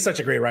 But he's such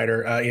a great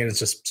writer, and it's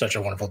just such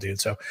a wonderful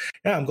dude. So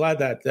yeah, I'm glad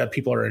that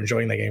people are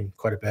enjoying the game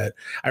quite a bit.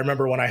 I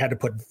remember when I had to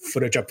put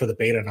footage up for the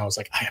beta, and I was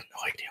like, I have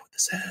no idea what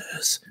this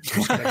is. I'm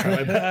just gonna try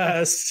my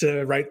best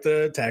to write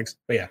the tags.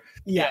 But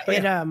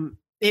yeah.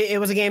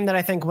 It was a game that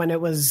I think when it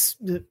was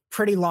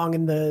pretty long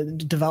in the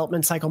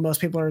development cycle,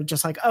 most people are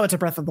just like, oh, it's a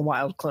Breath of the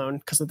Wild clone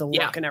because of the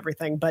look and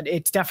everything. But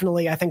it's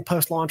definitely, I think,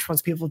 post-launch,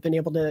 once people have been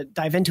able to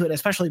dive into it,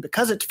 especially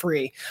because it's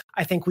free,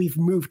 I think we've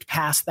moved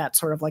past that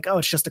sort of like, oh,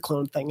 it's just a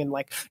clone thing. And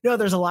like, no,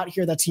 there's a lot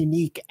here that's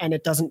unique and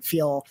it doesn't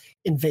feel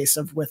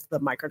invasive with the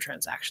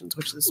microtransactions,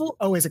 which is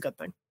always a good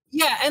thing.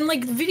 Yeah, and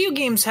like video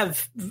games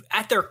have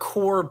at their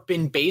core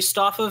been based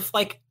off of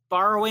like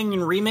borrowing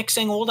and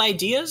remixing old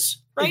ideas.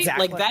 Right?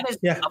 Exactly. Like that is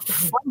a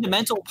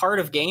fundamental part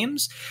of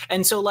games.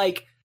 And so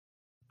like,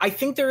 I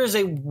think there is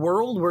a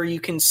world where you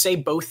can say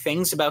both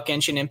things about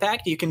Genshin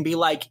Impact. You can be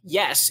like,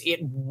 yes,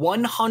 it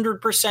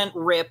 100%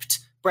 ripped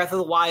Breath of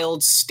the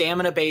Wild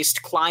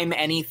stamina-based climb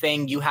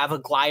anything. You have a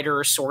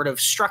glider sort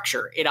of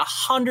structure. It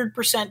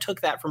 100%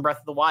 took that from Breath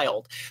of the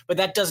Wild. But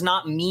that does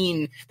not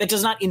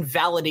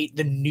invalidate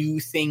the new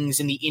things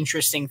and the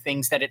interesting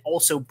things that it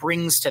also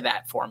brings to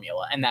that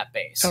formula and that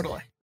base.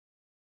 Totally.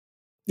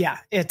 Yeah,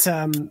 it's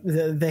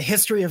the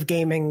history of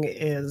gaming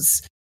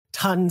is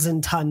tons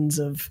and tons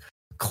of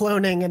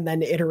cloning and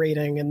then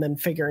iterating and then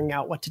figuring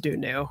out what to do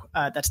new.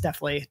 That's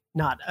definitely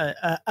not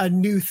a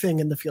new thing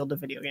in the field of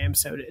video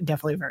games. So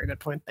definitely a very good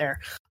point there.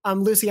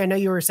 Lucy, I know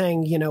you were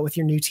saying, with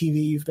your new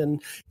TV, you've been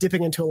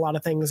dipping into a lot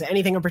of things.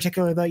 Anything in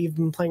particular, though, you've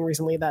been playing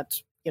recently that,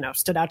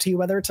 stood out to you,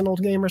 whether it's an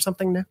old game or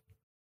something new?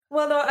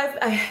 Well, no,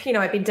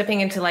 I've been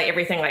dipping into like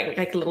everything,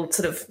 like little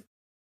sort of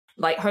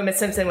like Homer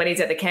Simpson when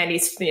he's at the candy,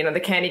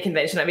 the candy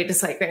convention. I'd be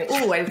just like going,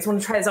 oh, I just want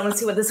to try this. I want to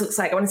see what this looks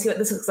like.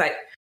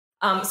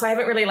 So I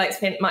haven't really like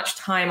spent much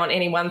time on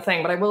any one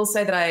thing, but I will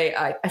say that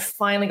I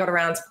finally got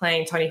around to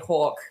playing Tony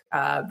Hawk,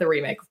 the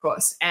remake, of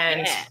course.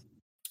 And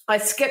I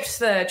skipped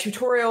the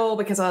tutorial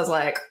because I was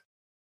like,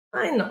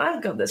 I know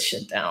I've got this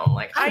shit down.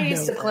 Like I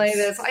used to play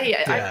this.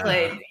 I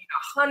played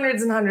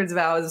hundreds and hundreds of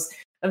hours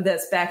of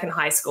this back in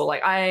high school.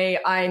 Like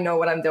I know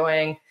what I'm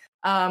doing.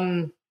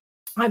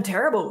 I'm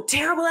terrible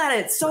at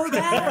it. So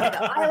bad.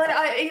 I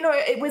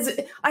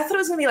thought it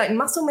was gonna be like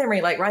muscle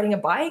memory, like riding a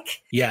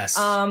bike. Yes.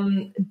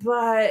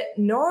 But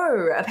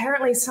no,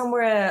 apparently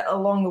somewhere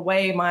along the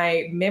way,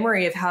 my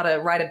memory of how to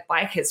ride a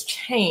bike has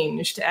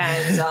changed.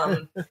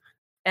 And,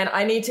 and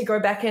I need to go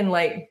back and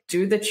like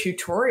do the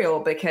tutorial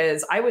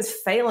because I was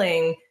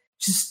failing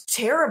just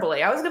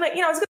terribly. I was gonna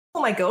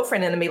call my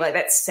girlfriend in and be like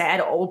that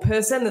sad old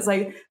person that's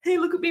like, hey,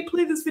 look at me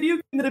play this video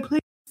game that I played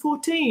at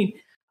 14.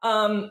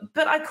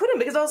 But I couldn't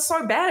because I was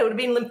so bad. It would have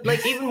been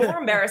like even more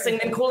embarrassing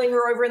than calling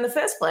her over in the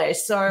first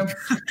place. So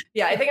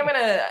yeah, I think I'm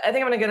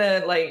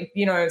gonna like,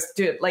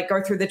 do it, like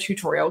go through the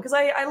tutorial because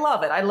I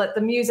love it. I let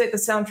the music, the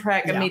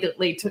soundtrack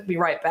immediately took me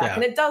right back.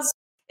 And it does,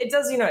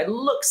 it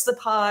looks the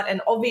part and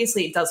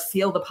obviously it does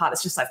feel the part.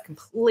 It's just I've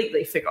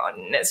completely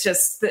forgotten. It's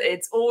just,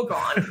 it's all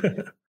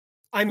gone.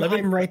 I'm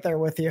right there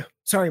with you.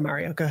 Sorry,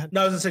 Mario, go ahead.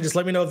 No, I was gonna say, just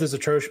let me know if there's a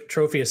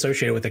trophy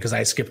associated with it because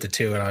I skipped it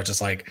too, and I was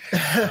just like,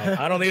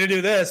 I don't need to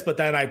do this. But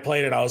then I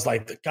played it. I was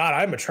like, God,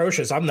 I'm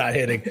atrocious. I'm not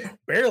hitting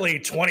barely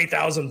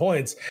 20,000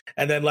 points.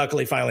 And then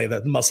luckily, finally,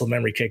 the muscle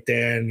memory kicked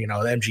in. The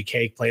MG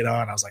Cake played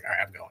on. I was like, all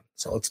right, I'm going.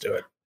 So let's do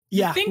it.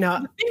 Yeah.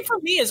 The thing for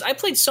me is I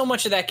played so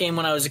much of that game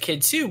when I was a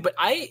kid too, but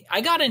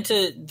I got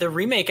into the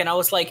remake and I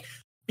was like,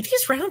 are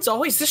these rounds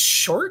always this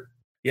short?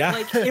 Yeah.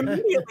 Like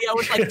immediately I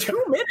was like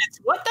 2 minutes.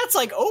 What? That's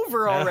like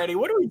over already.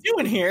 What are we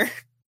doing here?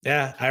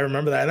 Yeah, I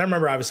remember that. And I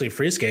remember obviously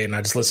Free Skate, and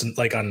I just listened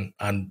like on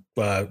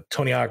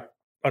Tony Hawk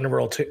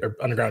Underground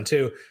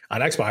 2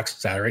 on Xbox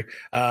Saturday.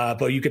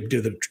 But you could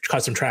do the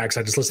custom tracks.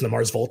 I just listened to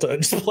Mars Volta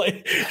and just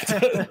play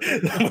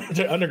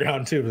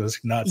Underground 2. It was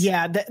nuts.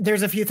 Yeah,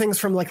 there's a few things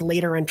from like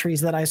later entries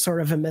that I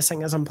sort of am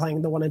missing as I'm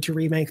playing the 1 and 2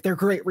 remake. They're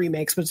great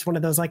remakes, but it's one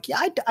of those like,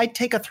 yeah, I'd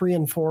take a 3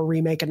 and 4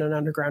 remake and an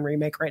Underground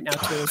remake right now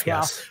too as well.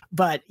 Yes.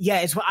 But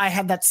yeah, I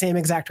had that same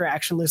exact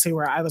reaction, Lucy,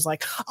 where I was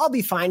like, I'll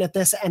be fine at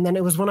this. And then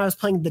it was when I was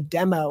playing the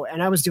demo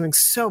and I was doing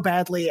so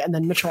badly. And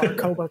then Mitchell, our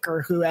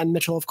coworker, and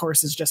Mitchell, of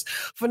course, is just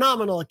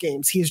phenomenal at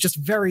games. He's just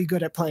very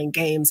good at playing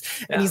games.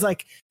 And he's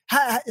like,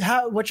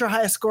 what's your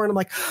highest score? And I'm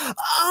like,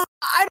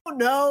 I don't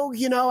know.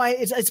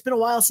 It's been a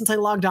while since I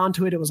logged on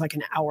to it. It was like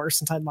an hour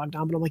since I logged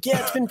on, but I'm like, yeah,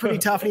 it's been pretty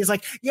tough. And he's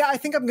like, yeah, I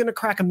think I'm going to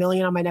crack 1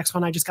 million on my next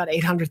one. I just got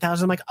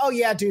 800,000. I'm like, oh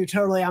yeah, dude,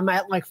 totally. I'm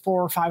at like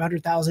 400,000 or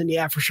 500,000.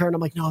 Yeah, for sure. And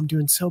I'm like, no, I'm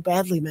doing so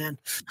badly, man.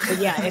 But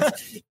yeah,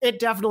 it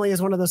definitely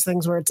is one of those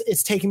things where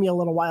it's taking me a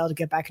little while to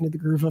get back into the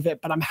groove of it,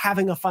 but I'm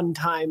having a fun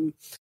time.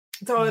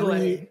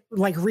 Totally.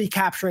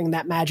 Recapturing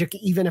that magic,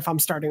 even if I'm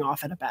starting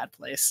off at a bad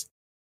place.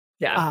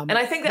 Yeah, and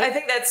I think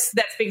that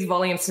speaks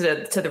volumes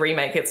to the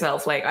remake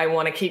itself. Like, I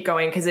want to keep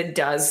going because it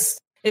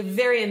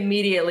very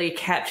immediately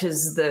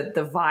captures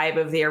the vibe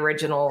of the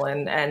original,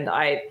 and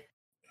I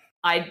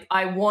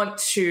want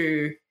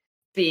to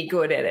be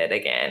good at it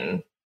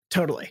again.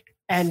 Totally.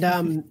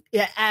 And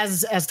yeah,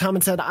 as Tom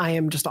had said, I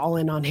am just all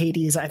in on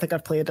Hades. I think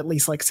I've played at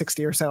least like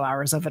 60 or so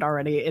hours of it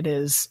already.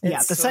 It's the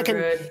so second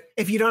good.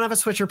 If you don't have a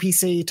Switch or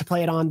PC to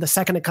play it on, the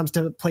second it comes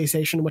to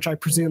PlayStation, which I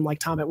presume like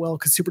Tom it will,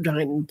 because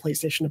Supergiant and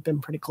PlayStation have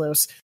been pretty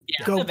close.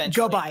 Yeah,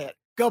 go buy it.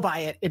 go buy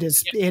it. It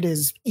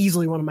is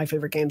easily one of my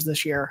favorite games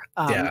this year.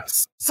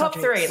 Top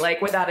 3,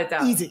 like without a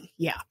doubt. Easy,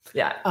 yeah.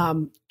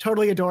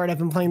 Totally adore it. I've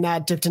been playing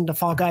that, dipped into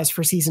Fall Guys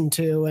for season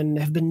 2, and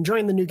have been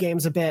enjoying the new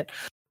games a bit.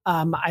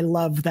 I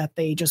love that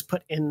they just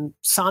put in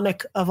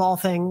Sonic of all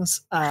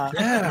things. Wow.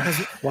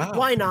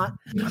 Why not?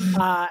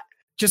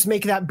 Just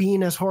make that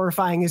bean as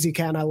horrifying as you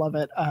can. I love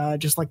it.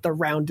 Just like the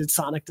rounded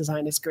Sonic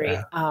design is great.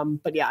 Yeah.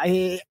 But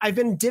yeah, I've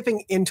been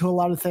dipping into a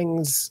lot of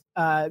things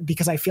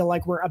because I feel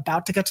like we're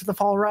about to get to the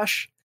fall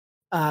rush.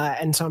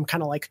 And so I'm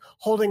kind of like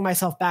holding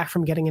myself back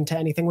from getting into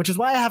anything, which is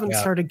why I haven't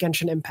started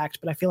Genshin Impact,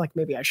 but I feel like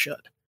maybe I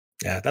should.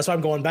 Yeah, that's why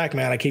I'm going back,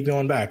 man. I keep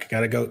going back.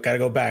 Gotta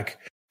go back.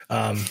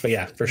 But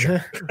yeah, for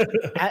sure.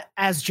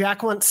 As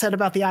Jack once said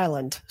about the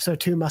island, so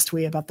too must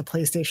we about the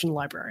PlayStation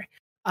library.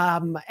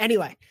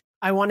 Anyway,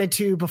 I wanted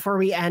to, before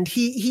we end,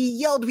 he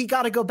yelled, "We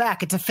got to go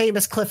back." It's a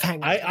famous cliffhanger.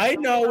 I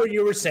know what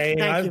you were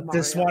saying. I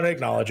just want to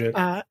acknowledge it.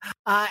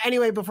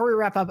 Anyway, before we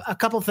wrap up, a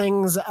couple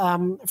things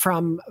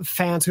from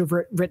fans who've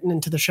written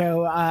into the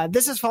show.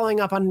 This is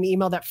following up on an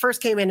email that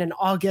first came in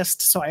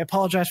August, so I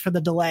apologize for the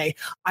delay.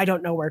 I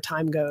don't know where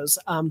time goes.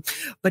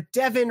 But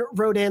Devin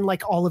wrote in,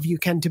 like all of you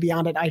can, to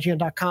Beyond at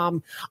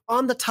IGN.com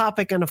on the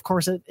topic, and of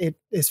course it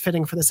is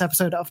fitting for this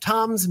episode, of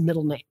Tom's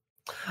middle name.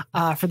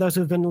 For those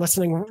who've been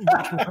listening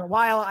for a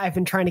while, I've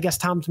been trying to guess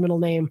Tom's middle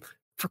name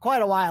for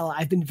quite a while.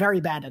 I've been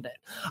very bad at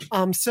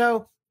it.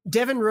 So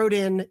Devin wrote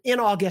in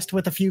August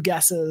with a few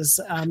guesses,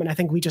 and I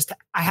think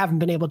I haven't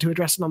been able to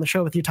address it on the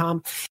show with you,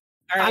 Tom.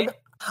 All right.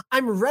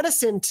 I'm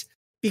reticent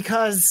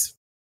because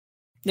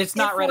it's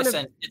not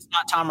reticent. It's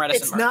not Tom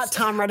Reticent. It's not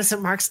Tom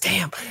Reticent Marks.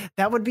 Damn,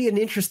 that would be an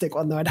interesting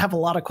one, though. I'd have a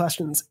lot of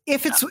questions.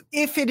 If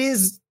it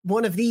is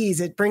one of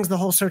these, it brings the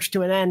whole search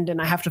to an end,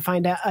 and I have to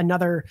find out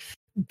another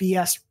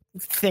BS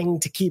thing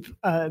to keep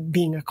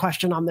being a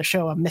question on the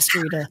show, a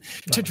mystery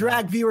to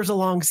drag viewers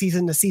along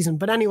season to season.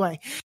 But anyway,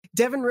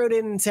 Devin wrote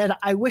in and said,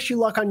 "I wish you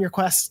luck on your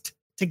quest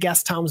to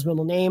guess Tom's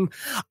middle name.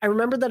 I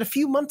remember that a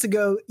few months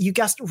ago you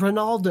guessed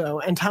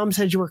Ronaldo and Tom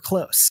said you were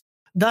close.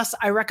 Thus,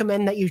 I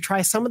recommend that you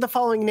try some of the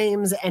following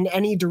names and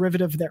any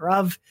derivative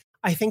thereof.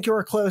 I think you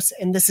are close,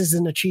 and this is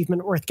an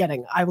achievement worth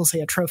getting. I will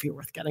say a trophy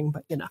worth getting,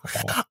 but you know."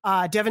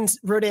 Devin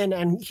wrote in,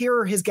 and here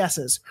are his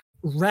guesses: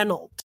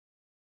 Reynolds.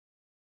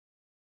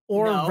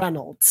 Or no.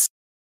 Reynolds.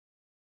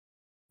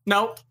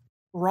 Nope.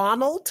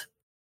 Ronald?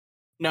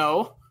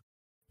 No.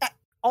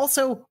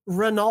 Also,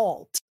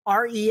 Renald.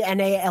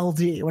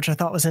 Renald, which I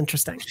thought was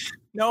interesting.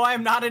 No,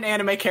 I'm not an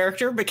anime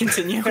character, but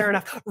continue. Fair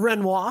enough.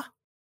 Renoir?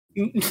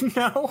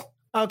 No.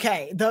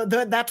 Okay,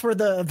 that's where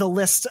the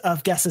list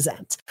of guesses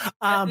ends.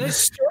 Can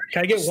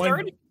I get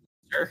one?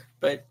 Sure,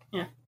 but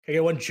yeah. Can I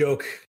get one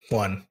joke?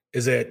 One.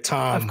 Is it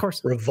Tom? Of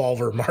course.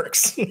 Revolver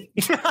Marks?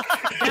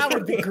 That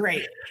would be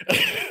great.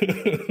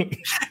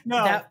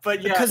 No, that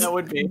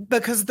would be.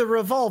 Because the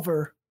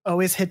revolver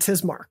always hits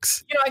his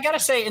marks. You know, I got to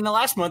say, in the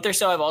last month or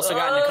so, I've also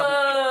gotten a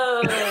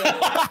couple.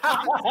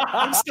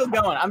 I'm still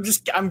going. I'm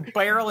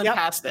barreling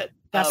past it.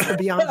 That's the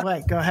Beyond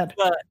way. Go ahead.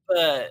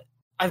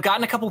 I've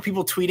gotten a couple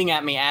people tweeting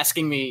at me,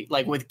 asking me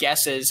like with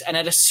guesses. And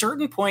at a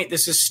certain point,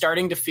 this is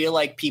starting to feel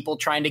like people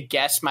trying to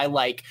guess my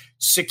like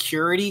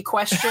security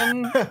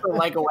question for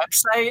like a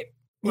website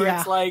where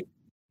it's like,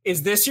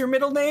 is this your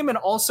middle name? And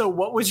also,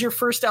 what was your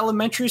first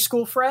elementary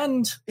school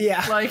friend?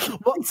 Yeah. Like,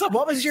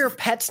 what was your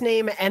pet's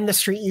name and the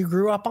street you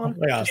grew up on?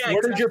 Yeah.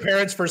 Where did your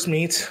parents first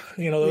meet?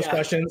 You know, those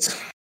questions.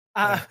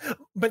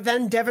 But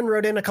then Devin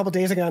wrote in a couple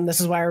days ago, and this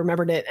is why I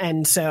remembered it.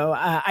 And so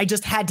I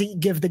just had to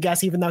give the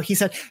guess, even though he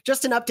said,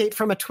 just an update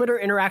from a Twitter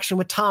interaction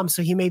with Tom.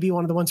 So he may be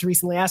one of the ones who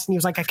recently asked. And he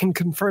was like, I can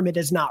confirm it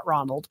is not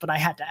Ronald, but I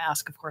had to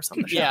ask, of course,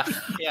 on the show.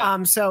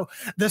 Yeah. So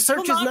the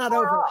search is not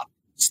over.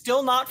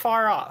 Still not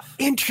far off.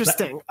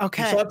 Interesting.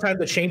 Okay. You still have time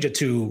to change it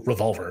to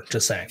Revolver,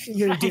 just saying.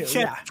 You do,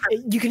 yeah.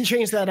 You can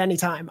change that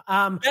anytime.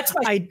 That's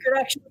my secret,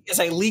 actually, is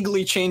I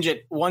legally change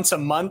it once a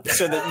month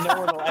so that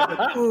no one will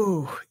ever...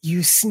 Ooh,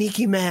 you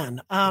sneaky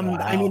man. Wow.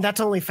 I mean, that's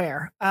only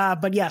fair.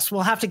 But yes,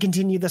 we'll have to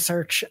continue the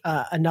search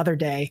another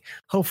day.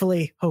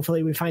 Hopefully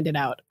we find it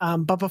out.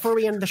 But before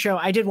we end the show,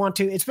 I did want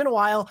to, it's been a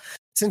while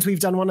since we've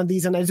done one of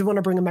these, and I did want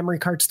to bring a memory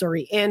card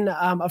story in.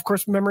 Of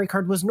course, memory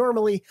card was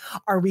normally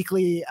our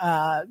weekly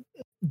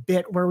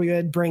bit where we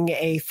would bring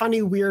a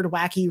funny, weird,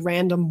 wacky,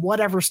 random,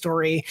 whatever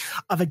story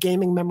of a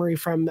gaming memory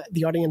from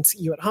the audience,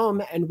 you at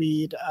home, and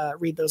we'd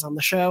read those on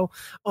the show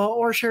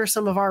or share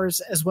some of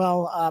ours as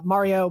well.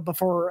 Mario,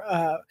 before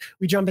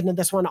we jump into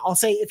this one, I'll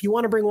say if you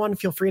want to bring one,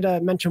 feel free to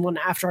mention one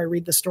after I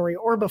read the story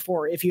or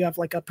before, if you have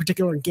like a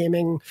particular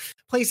gaming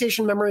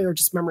PlayStation memory or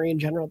just memory in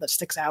general that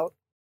sticks out.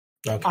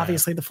 Okay.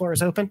 Obviously, the floor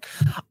is open.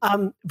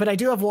 But I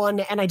do have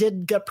one, and I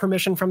did get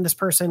permission from this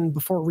person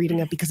before reading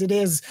it because it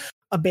is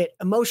a bit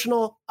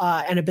emotional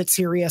and a bit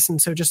serious. And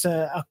so just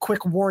a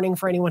quick warning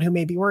for anyone who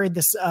may be worried,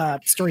 this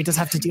story does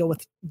have to deal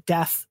with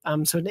death.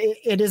 So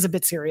it is a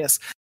bit serious.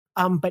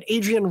 But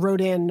Adrian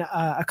wrote in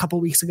a couple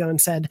weeks ago and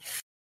said,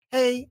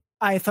 hey,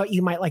 I thought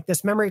you might like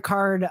this memory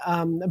card,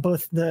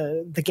 both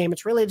the game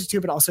it's related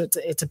to, but also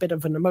it's a bit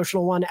of an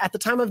emotional one. At the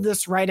time of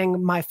this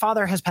writing, my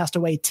father has passed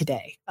away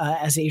today,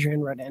 as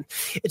Adrian wrote in.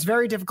 It's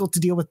very difficult to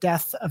deal with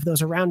death of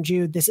those around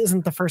you. This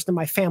isn't the first in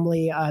my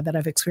family that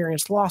I've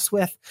experienced loss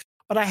with,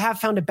 but I have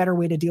found a better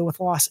way to deal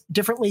with loss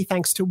differently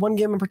thanks to one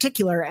game in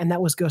particular, and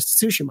that was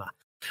Ghost of Tsushima.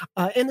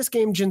 In this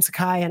game, Jin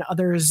Sakai and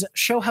others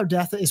show how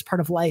death is part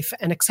of life,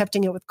 and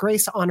accepting it with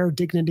grace, honor,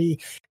 dignity,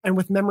 and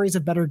with memories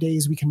of better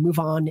days, we can move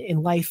on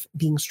in life,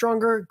 being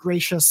stronger,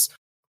 gracious,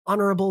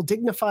 honorable,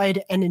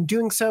 dignified, and in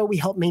doing so, we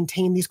help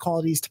maintain these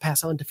qualities to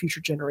pass on to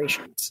future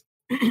generations.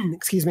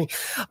 Excuse me.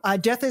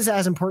 Death is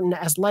as important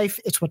as life.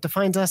 It's what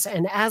defines us,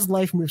 and as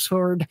life moves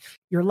forward,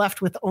 you're left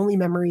with only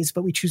memories,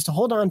 but we choose to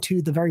hold on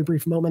to the very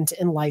brief moments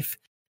in life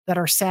that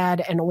are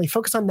sad and only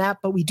focus on that,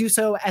 but we do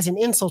so as an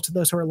insult to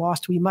those who are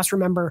lost. We must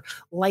remember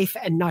life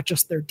and not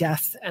just their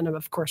death, and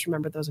of course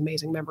remember those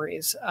amazing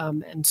memories.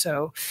 And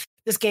so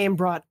this game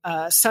brought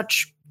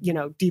such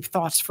deep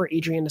thoughts for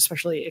Adrian,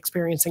 especially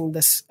experiencing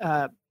this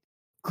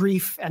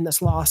grief and this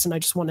loss. And I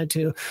just wanted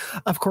to,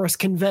 of course,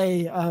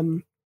 convey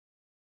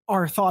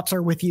our thoughts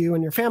are with you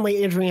and your family,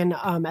 Adrian,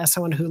 as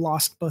someone who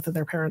lost both of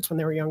their parents when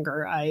they were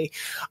younger.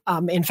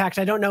 In fact,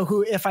 I don't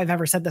know if I've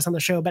ever said this on the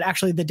show, but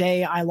actually the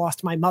day I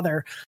lost my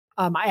mother,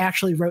 I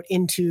actually wrote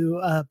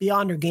into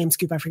Beyond or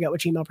GameScoop, I forget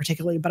which email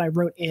particularly, but I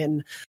wrote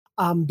in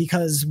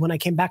because when I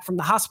came back from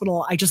the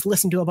hospital, I just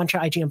listened to a bunch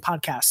of IGN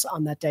podcasts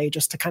on that day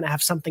just to kind of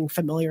have something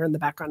familiar in the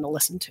background to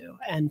listen to.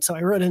 And so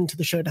I wrote into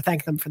the show to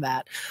thank them for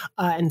that.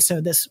 And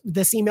so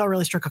this email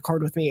really struck a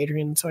chord with me,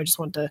 Adrian. So I just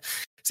want to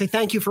say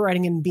thank you for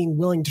writing and being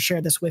willing to share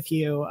this with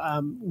you.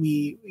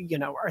 We,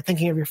 are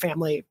thinking of your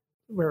family.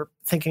 We're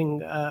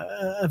thinking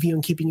of you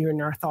and keeping you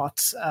in our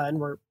thoughts. And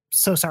we're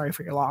so sorry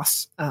for your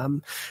loss.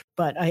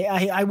 But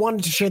I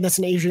wanted to share this,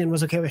 and Adrian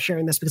was okay with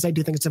sharing this because I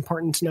do think it's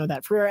important to know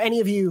that for any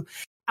of you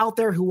out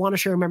there who want to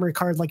share a memory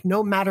card, like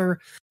no matter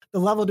the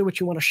level to which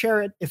you want to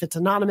share it, if it's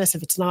anonymous,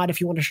 if it's not, if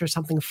you want to share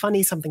something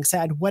funny, something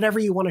sad, whatever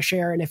you want to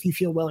share, and if you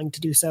feel willing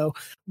to do so,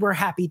 we're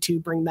happy to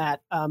bring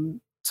that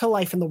to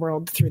life in the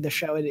world through the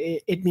show.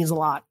 It means a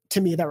lot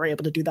to me that we're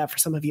able to do that for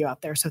some of you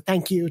out there. So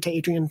thank you to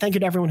Adrian. Thank you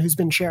to everyone who's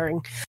been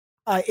sharing.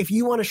 If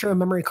you want to share a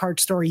memory card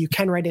story, you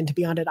can write into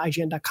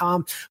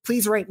beyond@ign.com.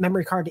 Please write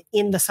memory card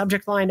in the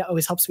subject line. It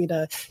always helps me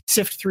to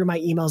sift through my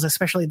emails,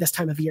 especially this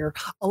time of year.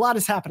 A lot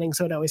is happening,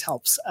 so it always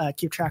helps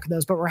keep track of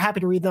those, but we're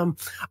happy to read them.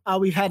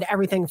 We've had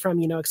everything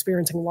from,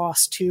 experiencing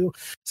loss to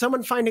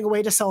someone finding a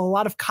way to sell a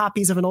lot of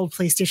copies of an old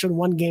PlayStation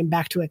 1 game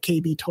back to a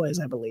KB Toys,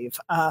 I believe.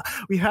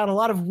 We've had a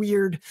lot of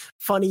weird,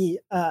 funny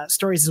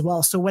stories as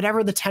well. So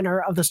whatever the tenor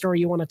of the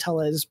story you want to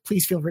tell is,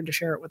 please feel free to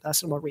share it with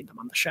us and we'll read them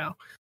on the show.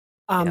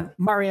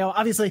 Mario,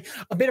 obviously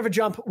a bit of a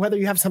jump, whether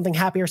you have something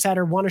happy or sad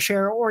or want to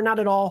share or not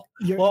at all,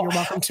 you're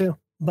welcome to.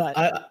 But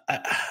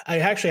I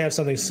actually have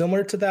something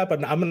similar to that,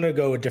 but I'm going to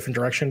go a different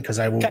direction because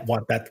I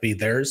want that to be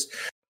theirs.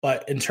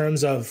 But in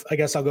terms of, I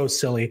guess I'll go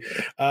silly.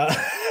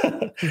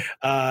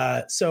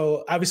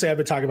 So obviously I've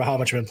been talking about how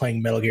much I've been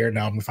playing Metal Gear.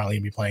 Now I'm finally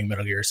going to be playing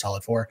Metal Gear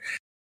Solid 4.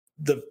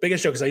 The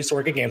biggest joke is I used to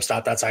work at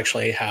GameStop. That's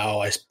actually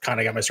how I kind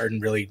of got my start in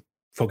really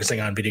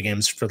focusing on video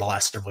games for the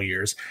last several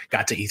years.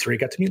 Got to E3,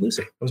 got to meet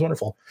Lucy. It was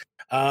wonderful.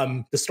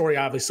 The story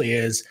obviously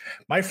is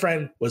my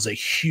friend was a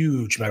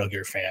huge Metal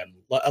Gear fan.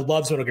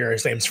 Loves Metal Gear.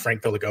 His name's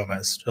Frank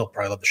Villagomez. He'll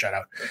probably love the shout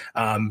out.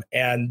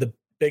 And the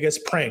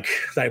biggest prank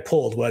that I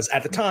pulled was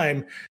at the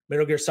time,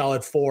 Metal Gear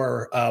Solid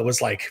 4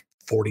 was like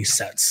 40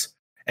 cents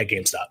at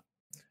GameStop.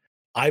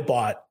 I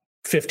bought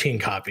 15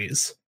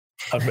 copies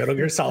of Metal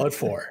Gear Solid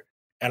 4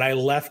 and I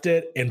left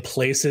it in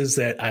places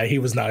that he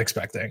was not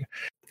expecting.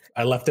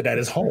 I left it at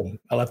his home.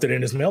 I left it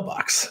in his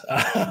mailbox.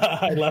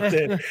 I left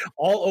it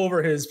all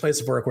over his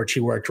place of work, where he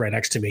worked right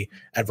next to me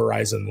at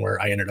Verizon,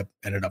 where I ended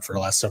up for the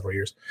last several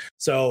years.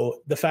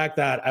 So the fact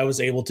that I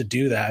was able to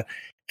do that,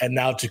 and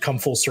now to come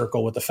full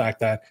circle with the fact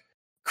that,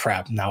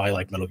 crap, now I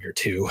like Metal Gear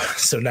 2.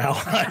 So now,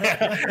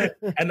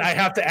 and I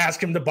have to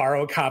ask him to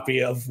borrow a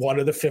copy of one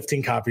of the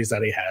 15 copies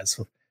that he has.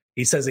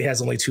 He says he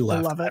has only 2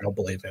 left. I don't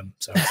believe him.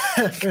 So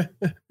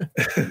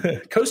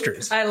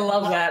coasters. I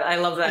love that.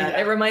 Yeah.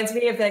 It reminds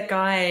me of that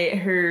guy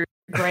who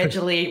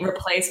gradually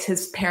replaced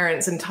his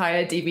parents'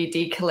 entire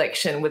DVD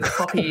collection with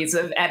copies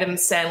of Adam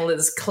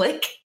Sandler's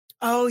Click.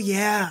 Oh,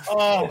 yeah.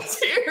 Oh,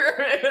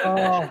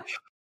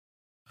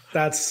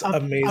 that's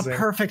amazing. A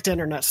perfect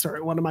internet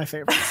story. One of my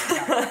favorites.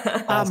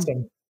 Yeah.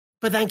 Awesome.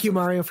 But thank you,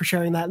 Mario, for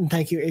sharing that. And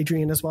thank you,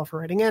 Adrian, as well for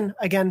writing in.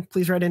 Again,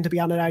 please write in to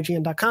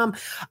beyond@ign.com.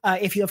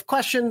 If you have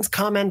questions,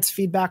 comments,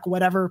 feedback,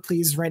 whatever,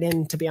 please write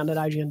in to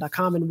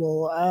beyond@ign.com and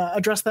we'll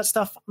address that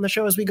stuff on the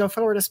show as we go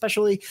forward,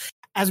 especially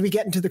as we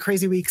get into the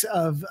crazy weeks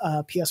of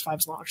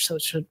PS5's launch. So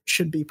it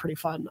should be pretty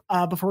fun.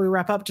 Before we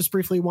wrap up, just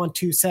briefly want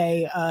to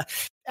say,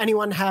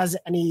 anyone has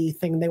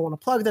anything they want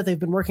to plug that they've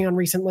been working on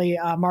recently,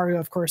 Mario,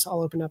 of course, I'll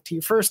open up to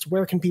you first.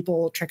 Where can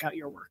people check out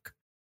your work?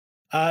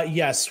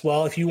 Yes.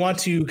 Well, if you want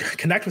to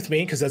connect with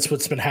me, because that's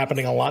what's been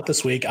happening a lot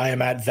this week, I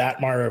am at that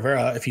Mario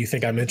Rivera. If you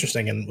think I'm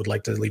interesting and would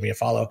like to leave me a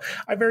follow,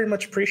 I very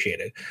much appreciate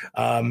it.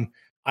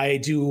 I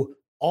do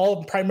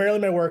primarily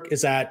my work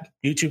is at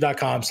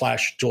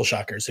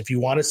youtube.com/DualShockers. If you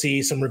want to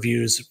see some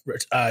reviews,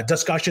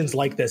 discussions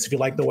like this, if you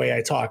like the way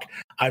I talk,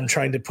 I'm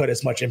trying to put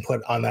as much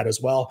input on that as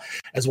well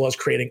as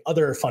creating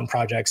other fun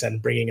projects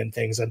and bringing in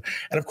things. And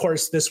of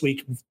course, this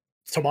week,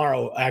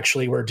 tomorrow,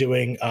 actually, we're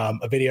doing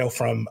a video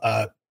from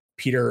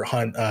Peter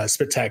Hunt,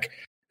 SpitTech,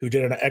 who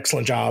did an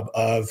excellent job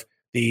of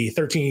the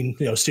 13,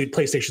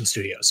 PlayStation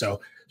Studio.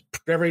 So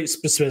very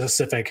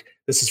specific.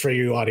 This is for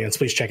you, audience.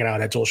 Please check it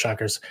out at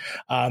DualShockers.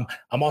 I'm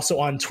also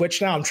on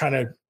Twitch now. I'm trying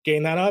to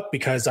gain that up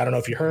because I don't know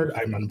if you heard,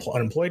 I'm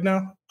unemployed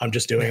now. I'm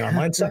just doing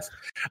online stuff.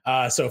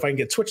 So if I can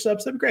get Twitch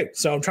subs, that'd be great.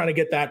 So I'm trying to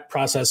get that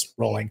process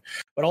rolling.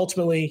 But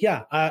ultimately,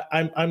 yeah,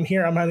 I'm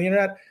here. I'm on the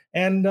internet,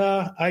 and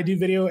I do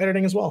video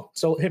editing as well.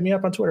 So hit me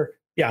up on Twitter.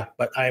 Yeah,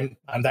 but I'm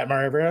that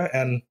Mario Rivera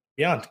and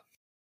beyond.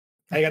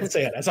 I got to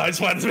say it. So I just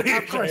wanted to be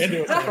Of course.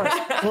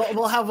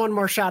 We'll have one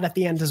more shot at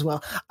the end as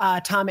well.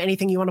 Tom,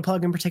 anything you want to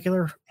plug in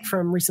particular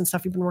from recent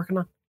stuff you've been working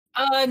on?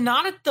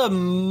 Not at the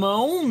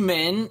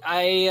moment.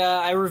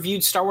 I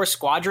reviewed Star Wars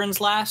Squadrons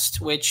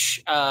last,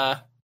 which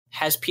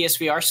has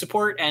PSVR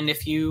support, and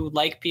if you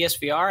like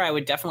PSVR, I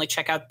would definitely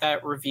check out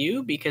that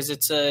review because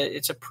it's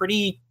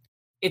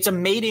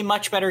made a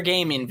much better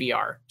game in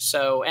VR.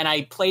 So, and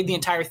I played the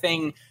entire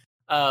thing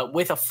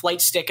with a flight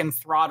stick and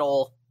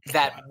throttle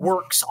that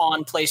works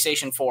on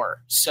PlayStation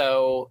 4.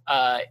 So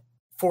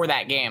for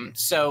that game.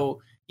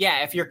 So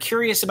yeah, if you're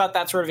curious about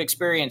that sort of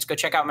experience, go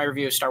check out my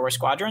review of Star Wars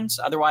Squadrons.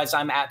 Otherwise,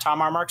 I'm at Tom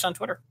R. Marks on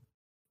Twitter.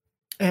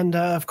 And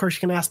of course,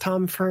 you can ask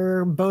Tom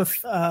for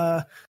both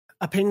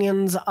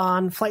opinions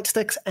on flight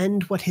sticks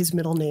and what his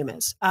middle name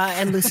is.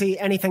 And Lucy,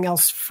 anything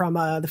else from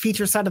the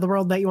feature side of the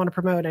world that you want to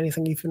promote?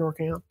 Anything you've been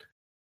working on?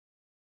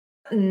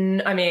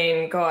 I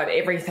mean, God,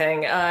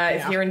 everything.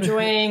 If you're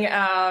enjoying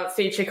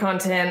feature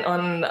content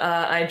on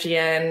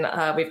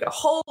IGN, we've got a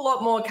whole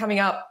lot more coming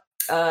up.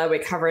 We're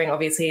covering,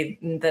 obviously,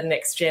 the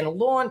next-gen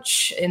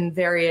launch in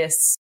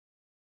various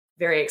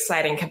very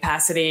exciting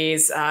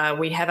capacities.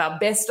 We have our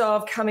best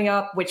of coming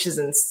up, which is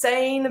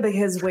insane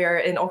because we're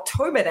in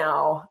October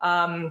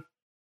now.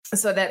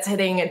 So that's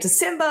hitting in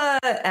December,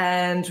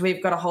 and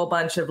we've got a whole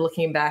bunch of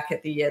looking back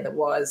at the year that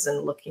was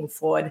and looking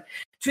forward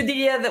to the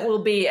year that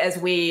will be as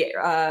we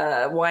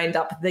wind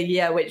up the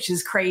year, which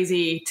is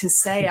crazy to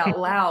say out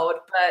loud,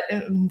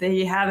 but there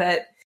you have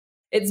it.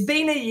 It's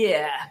been a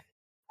year.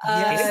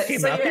 It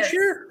came out this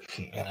year?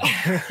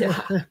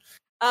 Yeah.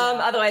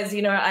 Otherwise,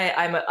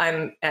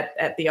 I'm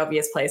at the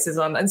obvious places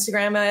on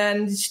Instagram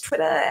and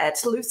Twitter at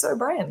Luce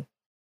O'Brien.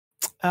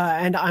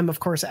 And I'm, of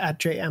course, at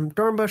JM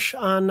Dornbush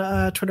on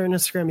Twitter and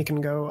Instagram. You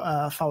can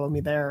go follow me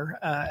there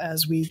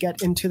as we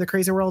get into the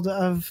crazy world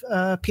of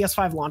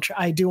PS5 launch.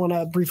 I do want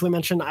to briefly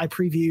mention I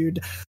previewed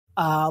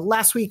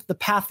last week the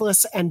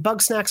Pathless and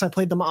Bug Snacks. I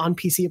played them on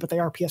PC, but they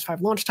are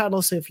PS5 launch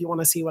titles. So if you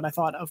want to see what I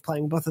thought of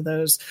playing both of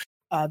those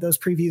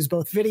previews,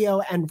 both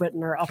video and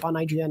written, are up on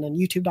IGN and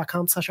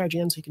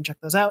youtube.com/IGN, so you can check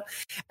those out.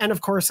 And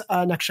of course,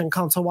 Next Gen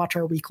Console Watch,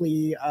 our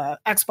weekly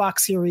Xbox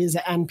Series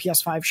and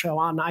PS5 show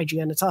on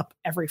IGN. It's up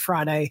every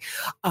Friday.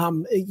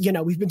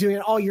 We've been doing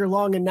it all year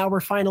long, and now we're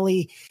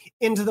finally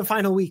into the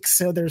final weeks.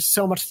 So there's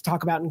so much to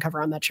talk about and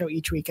cover on that show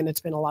each week, and it's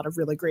been a lot of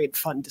really great,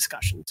 fun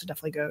discussion. So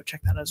definitely go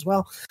check that out as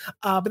well.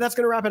 But that's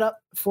going to wrap it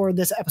up for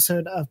this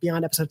episode of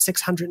Beyond, episode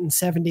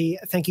 670.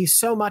 Thank you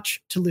so much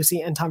to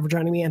Lucy and Tom for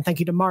joining me, and thank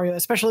you to Mario,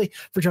 especially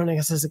for joining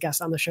us as a guest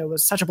on the show. It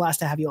was such a blast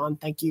to have you on.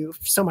 Thank you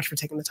so much for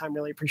taking the time.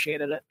 Really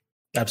appreciated it.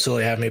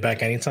 Absolutely. Have me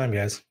back anytime,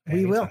 guys.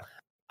 We will.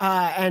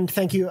 And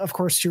thank you, of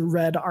course, to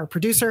Red, our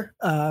producer,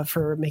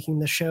 for making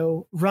the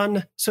show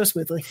run so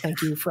smoothly.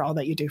 Thank you for all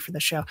that you do for the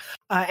show.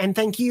 And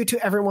thank you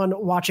to everyone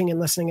watching and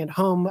listening at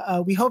home.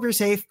 We hope you're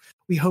safe.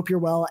 We hope you're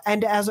well.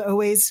 And as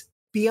always,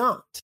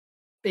 beyond.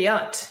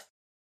 Beyond.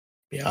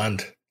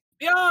 Beyond.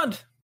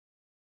 Beyond.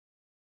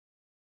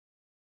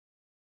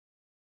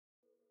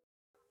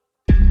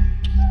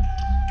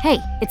 Hey,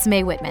 it's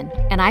Mae Whitman,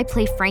 and I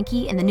play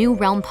Frankie in the new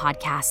Realm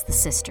podcast, The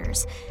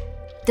Sisters.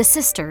 The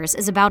Sisters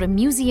is about a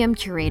museum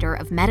curator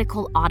of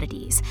medical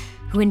oddities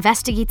who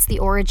investigates the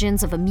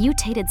origins of a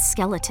mutated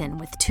skeleton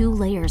with 2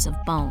 layers of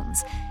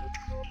bones.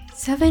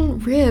 7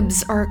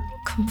 ribs are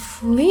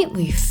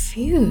completely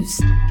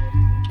fused.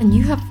 And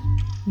you have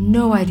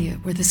no idea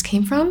where this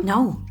came from?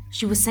 No,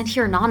 she was sent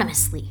here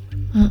anonymously.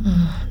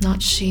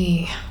 Not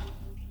she.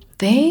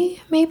 They,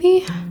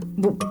 maybe?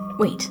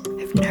 Wait.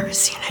 I've never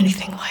seen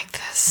anything like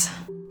this.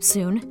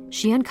 Soon,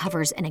 she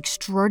uncovers an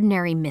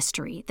extraordinary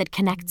mystery that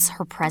connects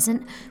her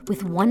present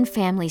with one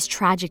family's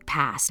tragic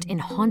past in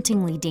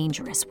hauntingly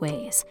dangerous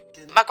ways.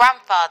 My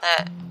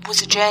grandfather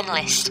was a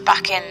journalist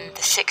back in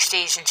the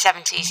 60s and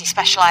 70s. He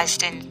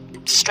specialised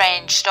in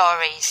strange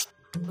stories.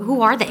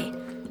 Who are they?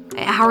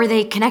 How are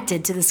they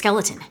connected to the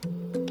skeleton?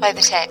 Play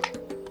the tape.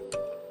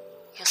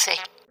 You'll see.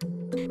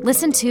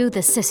 Listen to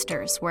The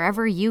Sisters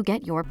wherever you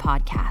get your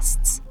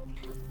podcasts.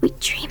 We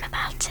dream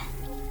about it.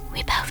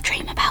 We both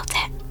dream about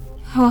it.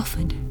 How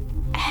often?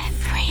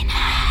 Every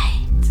night.